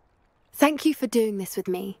egg. Thank you for doing this with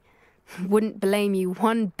me. Wouldn't blame you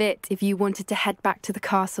one bit if you wanted to head back to the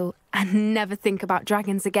castle and never think about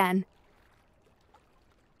dragons again.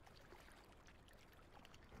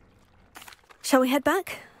 Shall we head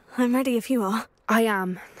back? I'm ready if you are. I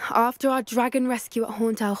am. After our dragon rescue at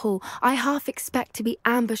Horntail Hall, I half expect to be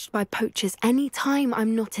ambushed by poachers any time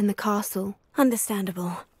I'm not in the castle.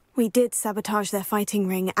 Understandable. We did sabotage their fighting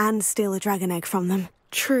ring and steal a dragon egg from them.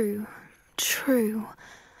 True.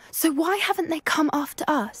 So why haven't they come after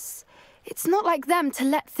us? It's not like them to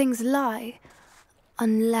let things lie.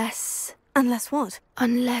 Unless... Unless what?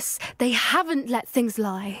 Unless they haven't let things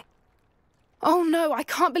lie. Oh no, I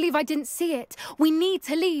can't believe I didn't see it. We need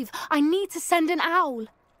to leave. I need to send an owl.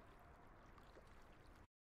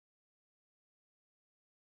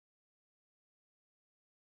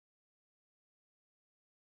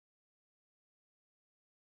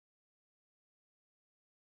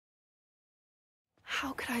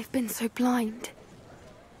 How could I have been so blind?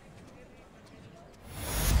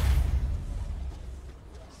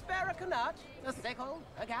 Spare a nut, a sickle,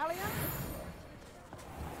 a galleon?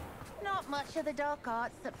 Not much of the dark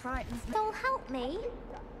arts that frightens me. They'll help me.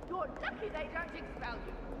 You're lucky they don't expel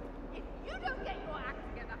you. If you don't get your act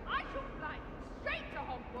together, I shall fly straight to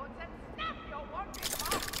Hogwarts and snap your wandering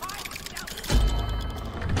half-time self.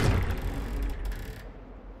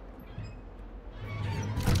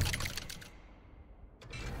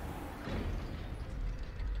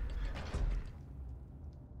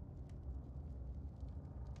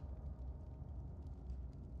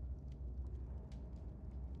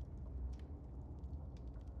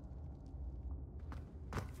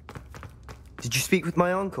 Did you speak with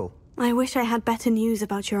my uncle? I wish I had better news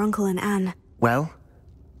about your uncle and Anne. Well,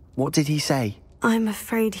 what did he say? I'm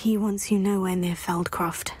afraid he wants you nowhere near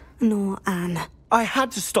Feldcroft, nor Anne. I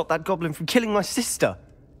had to stop that goblin from killing my sister.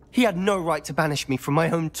 He had no right to banish me from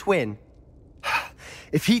my own twin.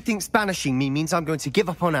 If he thinks banishing me means I'm going to give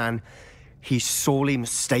up on Anne, he's sorely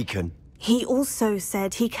mistaken. He also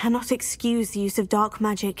said he cannot excuse the use of dark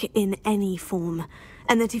magic in any form,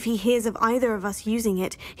 and that if he hears of either of us using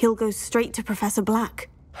it, he'll go straight to Professor Black.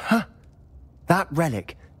 Huh? That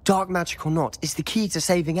relic, dark magic or not, is the key to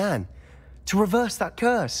saving Anne. To reverse that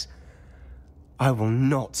curse. I will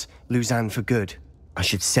not lose Anne for good. I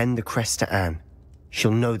should send the crest to Anne.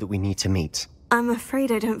 She'll know that we need to meet. I'm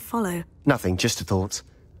afraid I don't follow. Nothing, just a thought.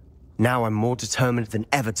 Now I'm more determined than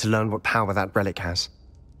ever to learn what power that relic has.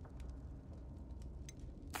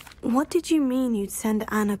 What did you mean you'd send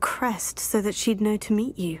Anne a crest so that she'd know to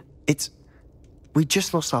meet you? We'd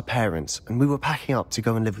just lost our parents, and we were packing up to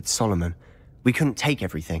go and live with Solomon. We couldn't take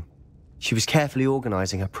everything. She was carefully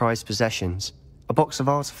organizing her prized possessions, a box of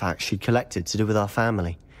artifacts she'd collected to do with our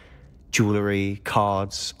family. Jewelry,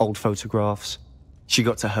 cards, old photographs. She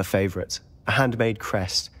got to her favorite, a handmade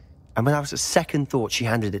crest, and without a second thought she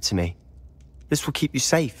handed it to me. "This will keep you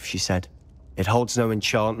safe," she said. "It holds no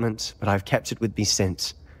enchantment, but I've kept it with me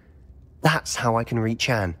since. That's how I can reach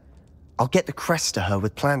Anne. I'll get the crest to her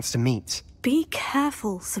with plans to meet." Be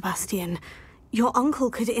careful, Sebastian. Your uncle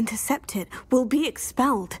could intercept it. We'll be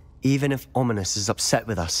expelled. Even if Ominous is upset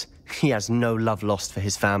with us, he has no love lost for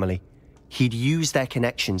his family. He'd use their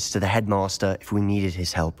connections to the headmaster if we needed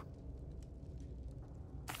his help.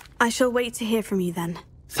 I shall wait to hear from you then.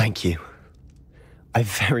 Thank you. I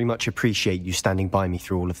very much appreciate you standing by me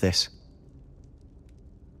through all of this.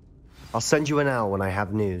 I'll send you an owl when I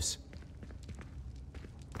have news.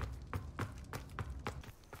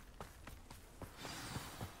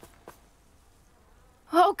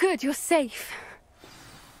 Oh, good, you're safe.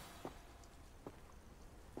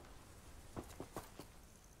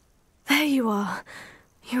 There you are.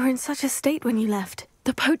 You were in such a state when you left.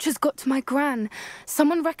 The poachers got to my gran.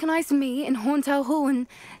 Someone recognized me in Horntail Hall and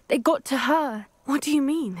they got to her. What do you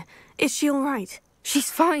mean? Is she all right?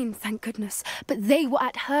 She's fine, thank goodness. But they were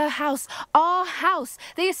at her house, our house.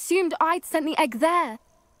 They assumed I'd sent the egg there.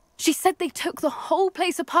 She said they took the whole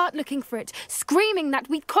place apart looking for it, screaming that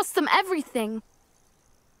we'd cost them everything.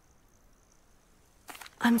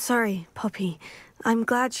 I'm sorry, Poppy. I'm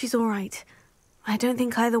glad she's all right. I don't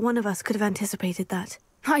think either one of us could have anticipated that.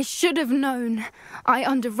 I should have known. I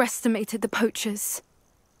underestimated the poachers.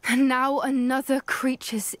 And now another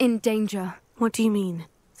creature's in danger. What do you mean?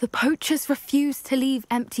 The poachers refused to leave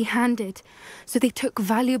empty-handed, so they took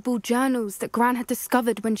valuable journals that Gran had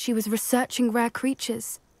discovered when she was researching rare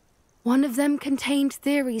creatures. One of them contained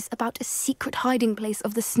theories about a secret hiding place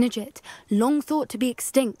of the Snidget, long thought to be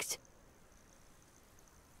extinct.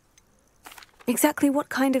 Exactly what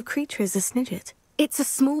kind of creature is a Snidget? It's a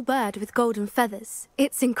small bird with golden feathers.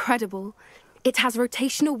 It's incredible. It has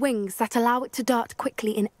rotational wings that allow it to dart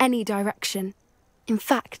quickly in any direction. In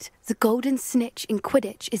fact, the golden snitch in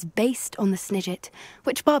Quidditch is based on the snidget,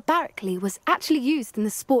 which barbarically was actually used in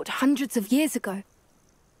the sport hundreds of years ago.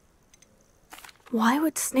 Why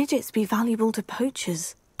would snidgets be valuable to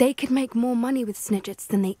poachers? They could make more money with snidgets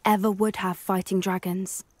than they ever would have fighting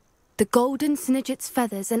dragons. The golden snidget's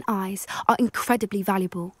feathers and eyes are incredibly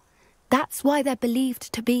valuable. That's why they're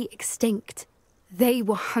believed to be extinct. They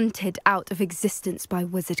were hunted out of existence by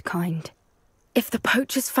wizard kind. If the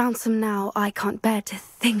poachers found some now, I can't bear to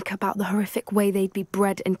think about the horrific way they'd be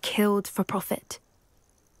bred and killed for profit.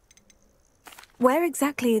 Where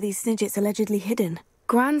exactly are these snidgets allegedly hidden?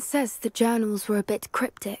 Gran says the journals were a bit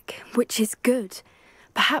cryptic, which is good.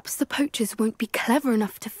 Perhaps the poachers won't be clever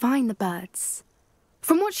enough to find the birds.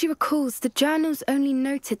 From what she recalls, the journals only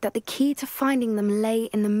noted that the key to finding them lay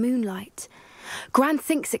in the moonlight. Gran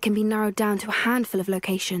thinks it can be narrowed down to a handful of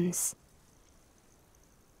locations.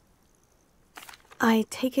 I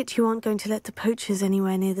take it you aren't going to let the poachers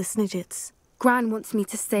anywhere near the snidgets. Gran wants me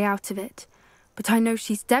to stay out of it, but I know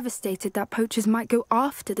she's devastated that poachers might go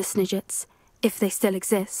after the snidgets, if they still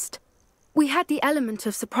exist. We had the element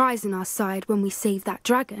of surprise on our side when we saved that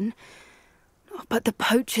dragon, but the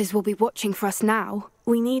poachers will be watching for us now.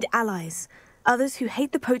 We need allies. Others who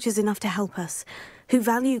hate the poachers enough to help us. Who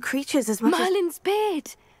value creatures as much Merlin's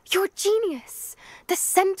beard! You're a genius! The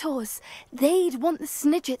centaurs! They'd want the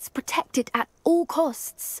snidgets protected at all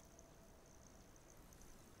costs.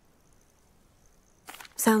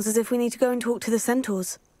 Sounds as if we need to go and talk to the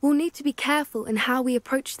centaurs. We'll need to be careful in how we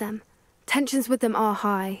approach them. Tensions with them are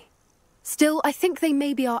high. Still, I think they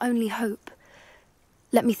may be our only hope.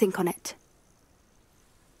 Let me think on it.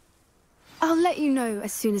 I'll let you know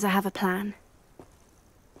as soon as I have a plan.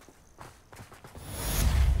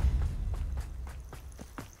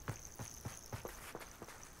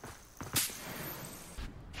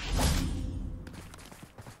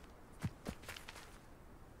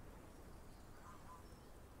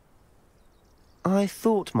 I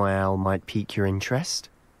thought my owl might pique your interest.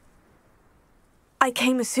 I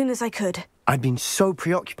came as soon as I could. I'd been so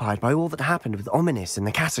preoccupied by all that happened with Ominis in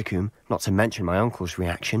the catacomb, not to mention my uncle's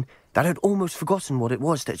reaction, that I'd almost forgotten what it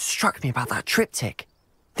was that struck me about that triptych.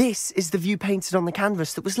 This is the view painted on the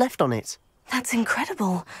canvas that was left on it. That's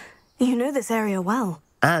incredible. You know this area well.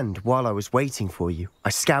 And while I was waiting for you, I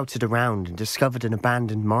scouted around and discovered an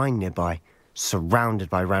abandoned mine nearby, surrounded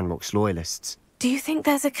by Ranrock's loyalists. Do you think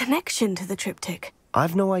there's a connection to the triptych?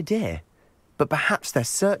 I've no idea, but perhaps they're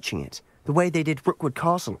searching it, the way they did Rookwood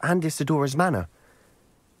Castle and Isidora's Manor.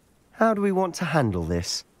 How do we want to handle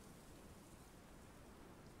this?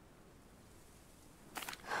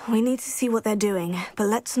 We need to see what they're doing, but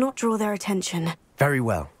let's not draw their attention. Very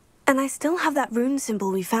well. And I still have that rune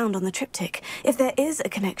symbol we found on the triptych. If there is a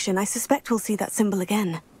connection, I suspect we'll see that symbol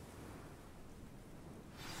again.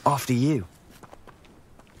 After you.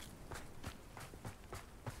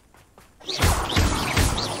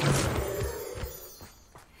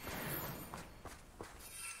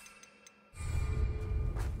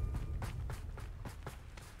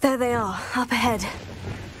 There they are, up ahead.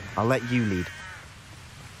 I'll let you lead.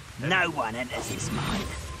 No one enters his mine.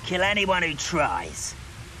 Kill anyone who tries.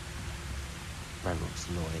 Ranrock's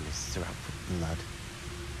loyalists are out for blood.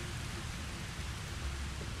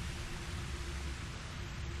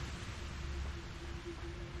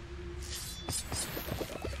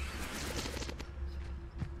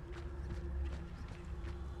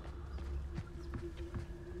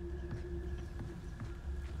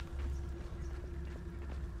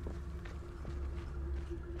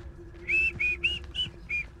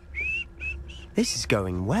 This is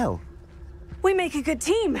going well. We make a good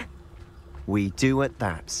team. We do at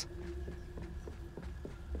that.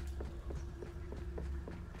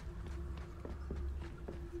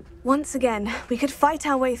 Once again, we could fight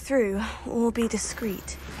our way through, or be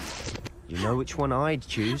discreet. You know which one I'd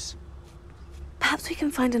choose. Perhaps we can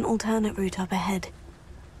find an alternate route up ahead.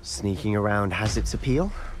 Sneaking around has its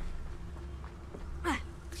appeal.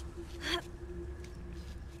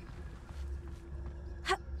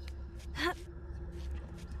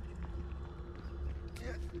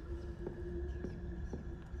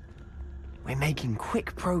 We're making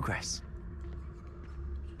quick progress.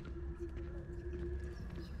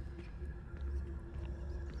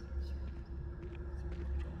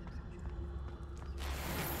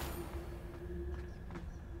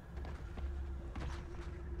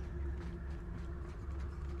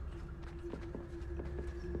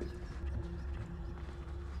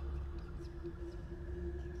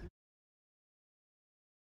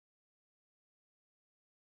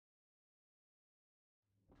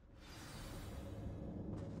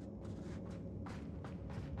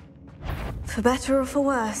 For better or for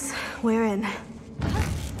worse, we're in.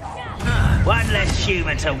 One less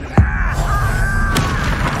human to...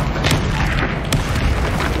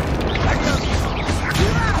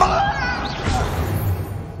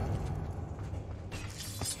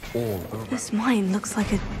 This mine looks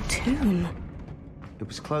like a tomb. It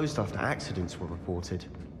was closed after accidents were reported.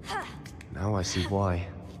 Now I see why.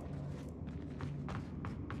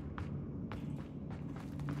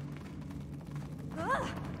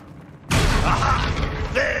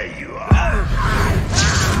 There you are!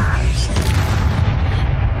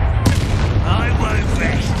 I won't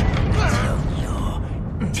rest till you're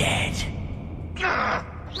dead.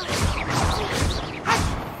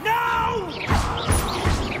 No!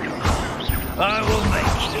 I will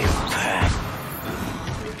make you burn.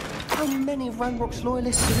 How many of Ranrock's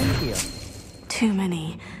loyalists are in here? Too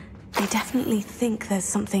many. They definitely think there's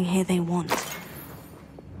something here they want.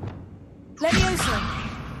 Leviosa!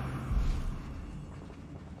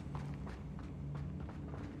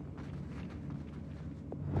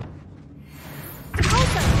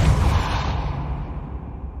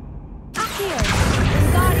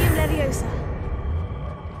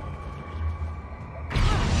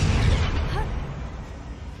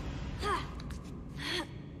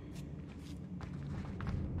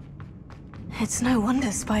 It's no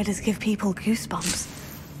wonder spiders give people goosebumps.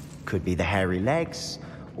 Could be the hairy legs,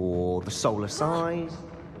 or the soulless eyes.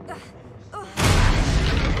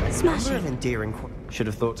 Smashing. An endearing. Should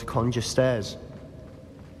have thought to conjure stairs.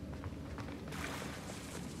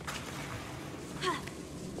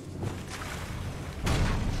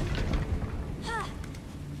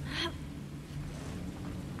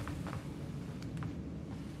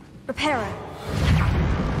 Repairer.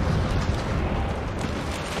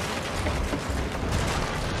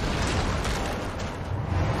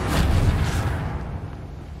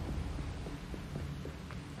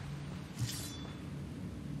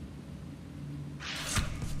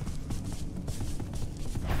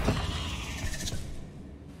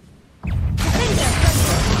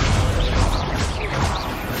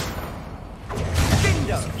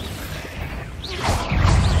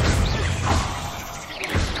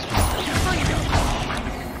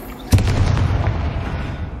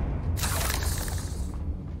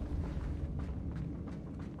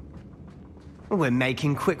 We're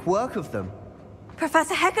making quick work of them.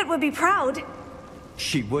 Professor Hecat would be proud.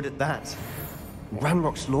 She would at that.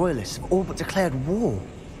 Ranrock's loyalists have all but declared war.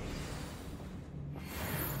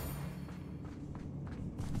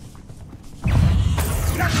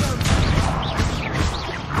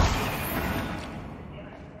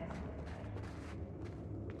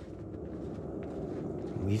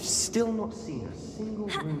 We've still not seen a single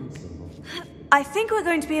rune symbol. I think we're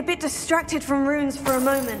going to be a bit distracted from runes for a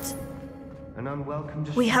moment. An unwelcome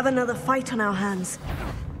We have another fight on our hands.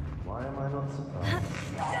 Why am I not surprised?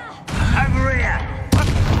 Over here!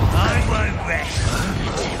 I won't rest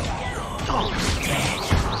till you're dead.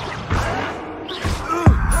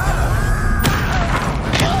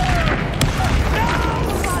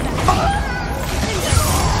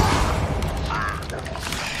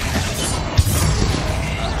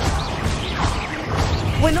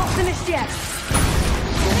 We're not finished yet.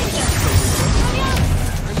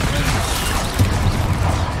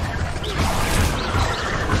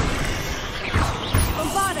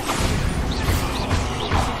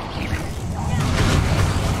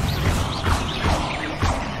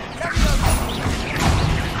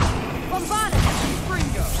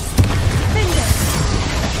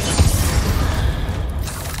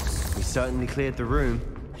 Certainly cleared the room.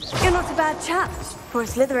 You're not a bad chap for a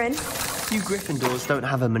Slytherin. You Gryffindors don't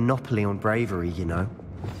have a monopoly on bravery, you know.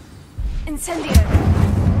 Incendio.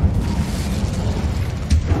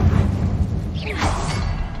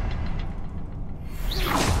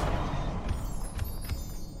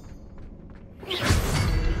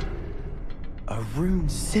 A rune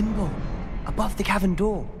symbol above the cavern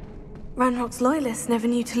door. Ranrock's loyalists never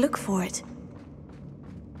knew to look for it.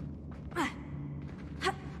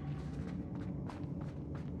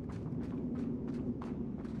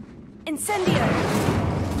 Incendio!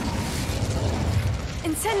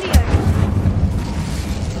 Incendio!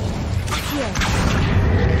 Accio!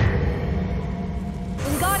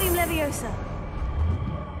 Wingardium Leviosa!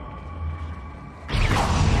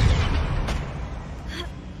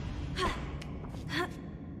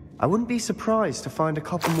 I wouldn't be surprised to find a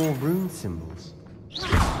couple more rune symbols.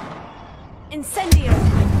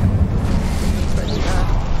 Incendio!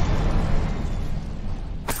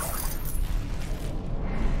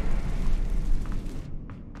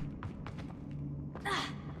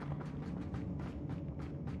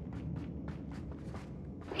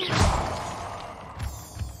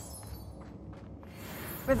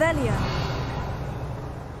 Revelio.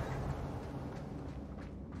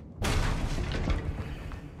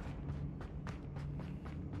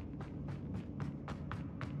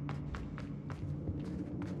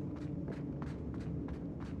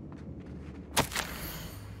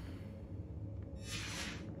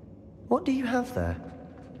 What do you have there?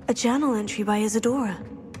 A journal entry by Isadora.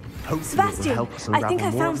 Hopefully Sebastian, it will help us I think unravel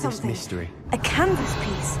I more found of this something. mystery. A canvas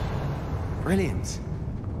piece. Brilliant.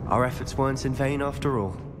 Our efforts weren't in vain after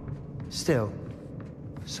all. Still,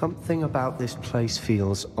 something about this place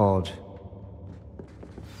feels odd.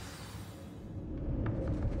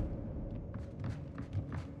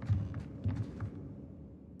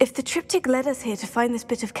 If the triptych led us here to find this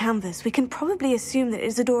bit of canvas, we can probably assume that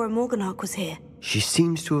Isadora Morganach was here. She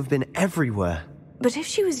seems to have been everywhere. But if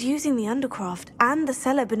she was using the Undercroft and the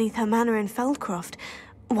cellar beneath her manor in Feldcroft,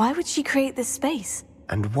 why would she create this space?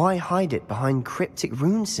 And why hide it behind cryptic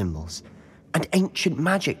rune symbols? And ancient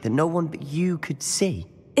magic that no one but you could see?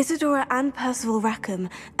 Isadora and Percival Rackham,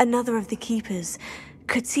 another of the Keepers,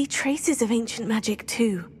 could see traces of ancient magic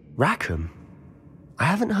too. Rackham? I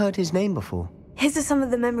haven't heard his name before. His are some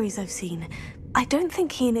of the memories I've seen. I don't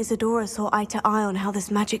think he and Isadora saw eye to eye on how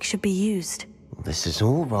this magic should be used. This is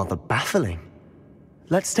all rather baffling.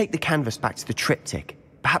 Let's take the canvas back to the triptych.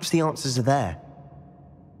 Perhaps the answers are there.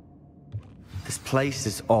 This place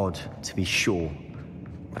is odd, to be sure,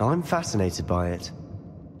 but I'm fascinated by it.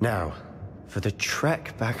 Now, for the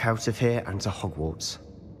trek back out of here and to Hogwarts.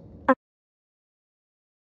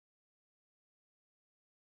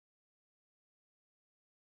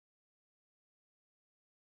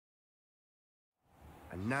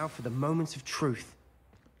 And now for the moment of truth.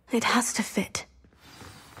 It has to fit.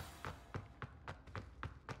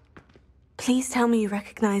 Please tell me you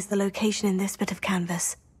recognize the location in this bit of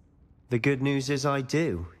canvas. The good news is I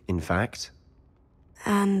do, in fact.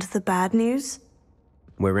 And the bad news?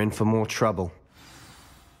 We're in for more trouble.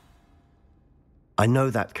 I know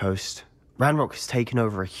that coast. Ranrock has taken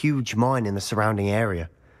over a huge mine in the surrounding area.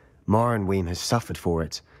 Mornweem has suffered for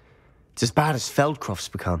it. It's as bad as Feldcroft's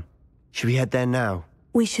become. Should we head there now?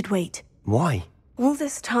 We should wait. Why? All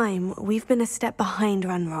this time, we've been a step behind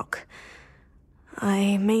Ranrock.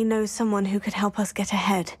 I may know someone who could help us get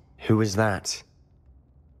ahead. Who is that?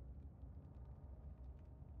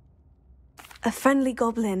 A friendly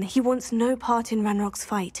goblin. He wants no part in Ranrock's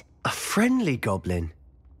fight. A friendly goblin?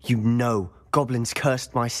 You know goblins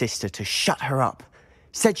cursed my sister to shut her up.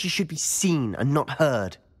 Said she should be seen and not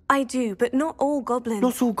heard. I do, but not all goblins.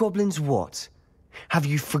 Not all goblins what? Have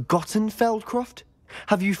you forgotten Feldcroft?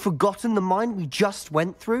 Have you forgotten the mine we just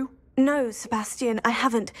went through? No, Sebastian, I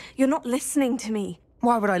haven't. You're not listening to me.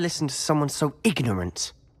 Why would I listen to someone so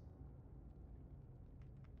ignorant?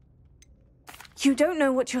 You don't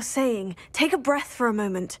know what you're saying. Take a breath for a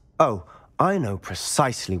moment. Oh, I know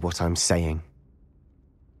precisely what I'm saying.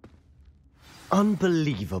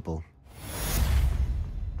 Unbelievable.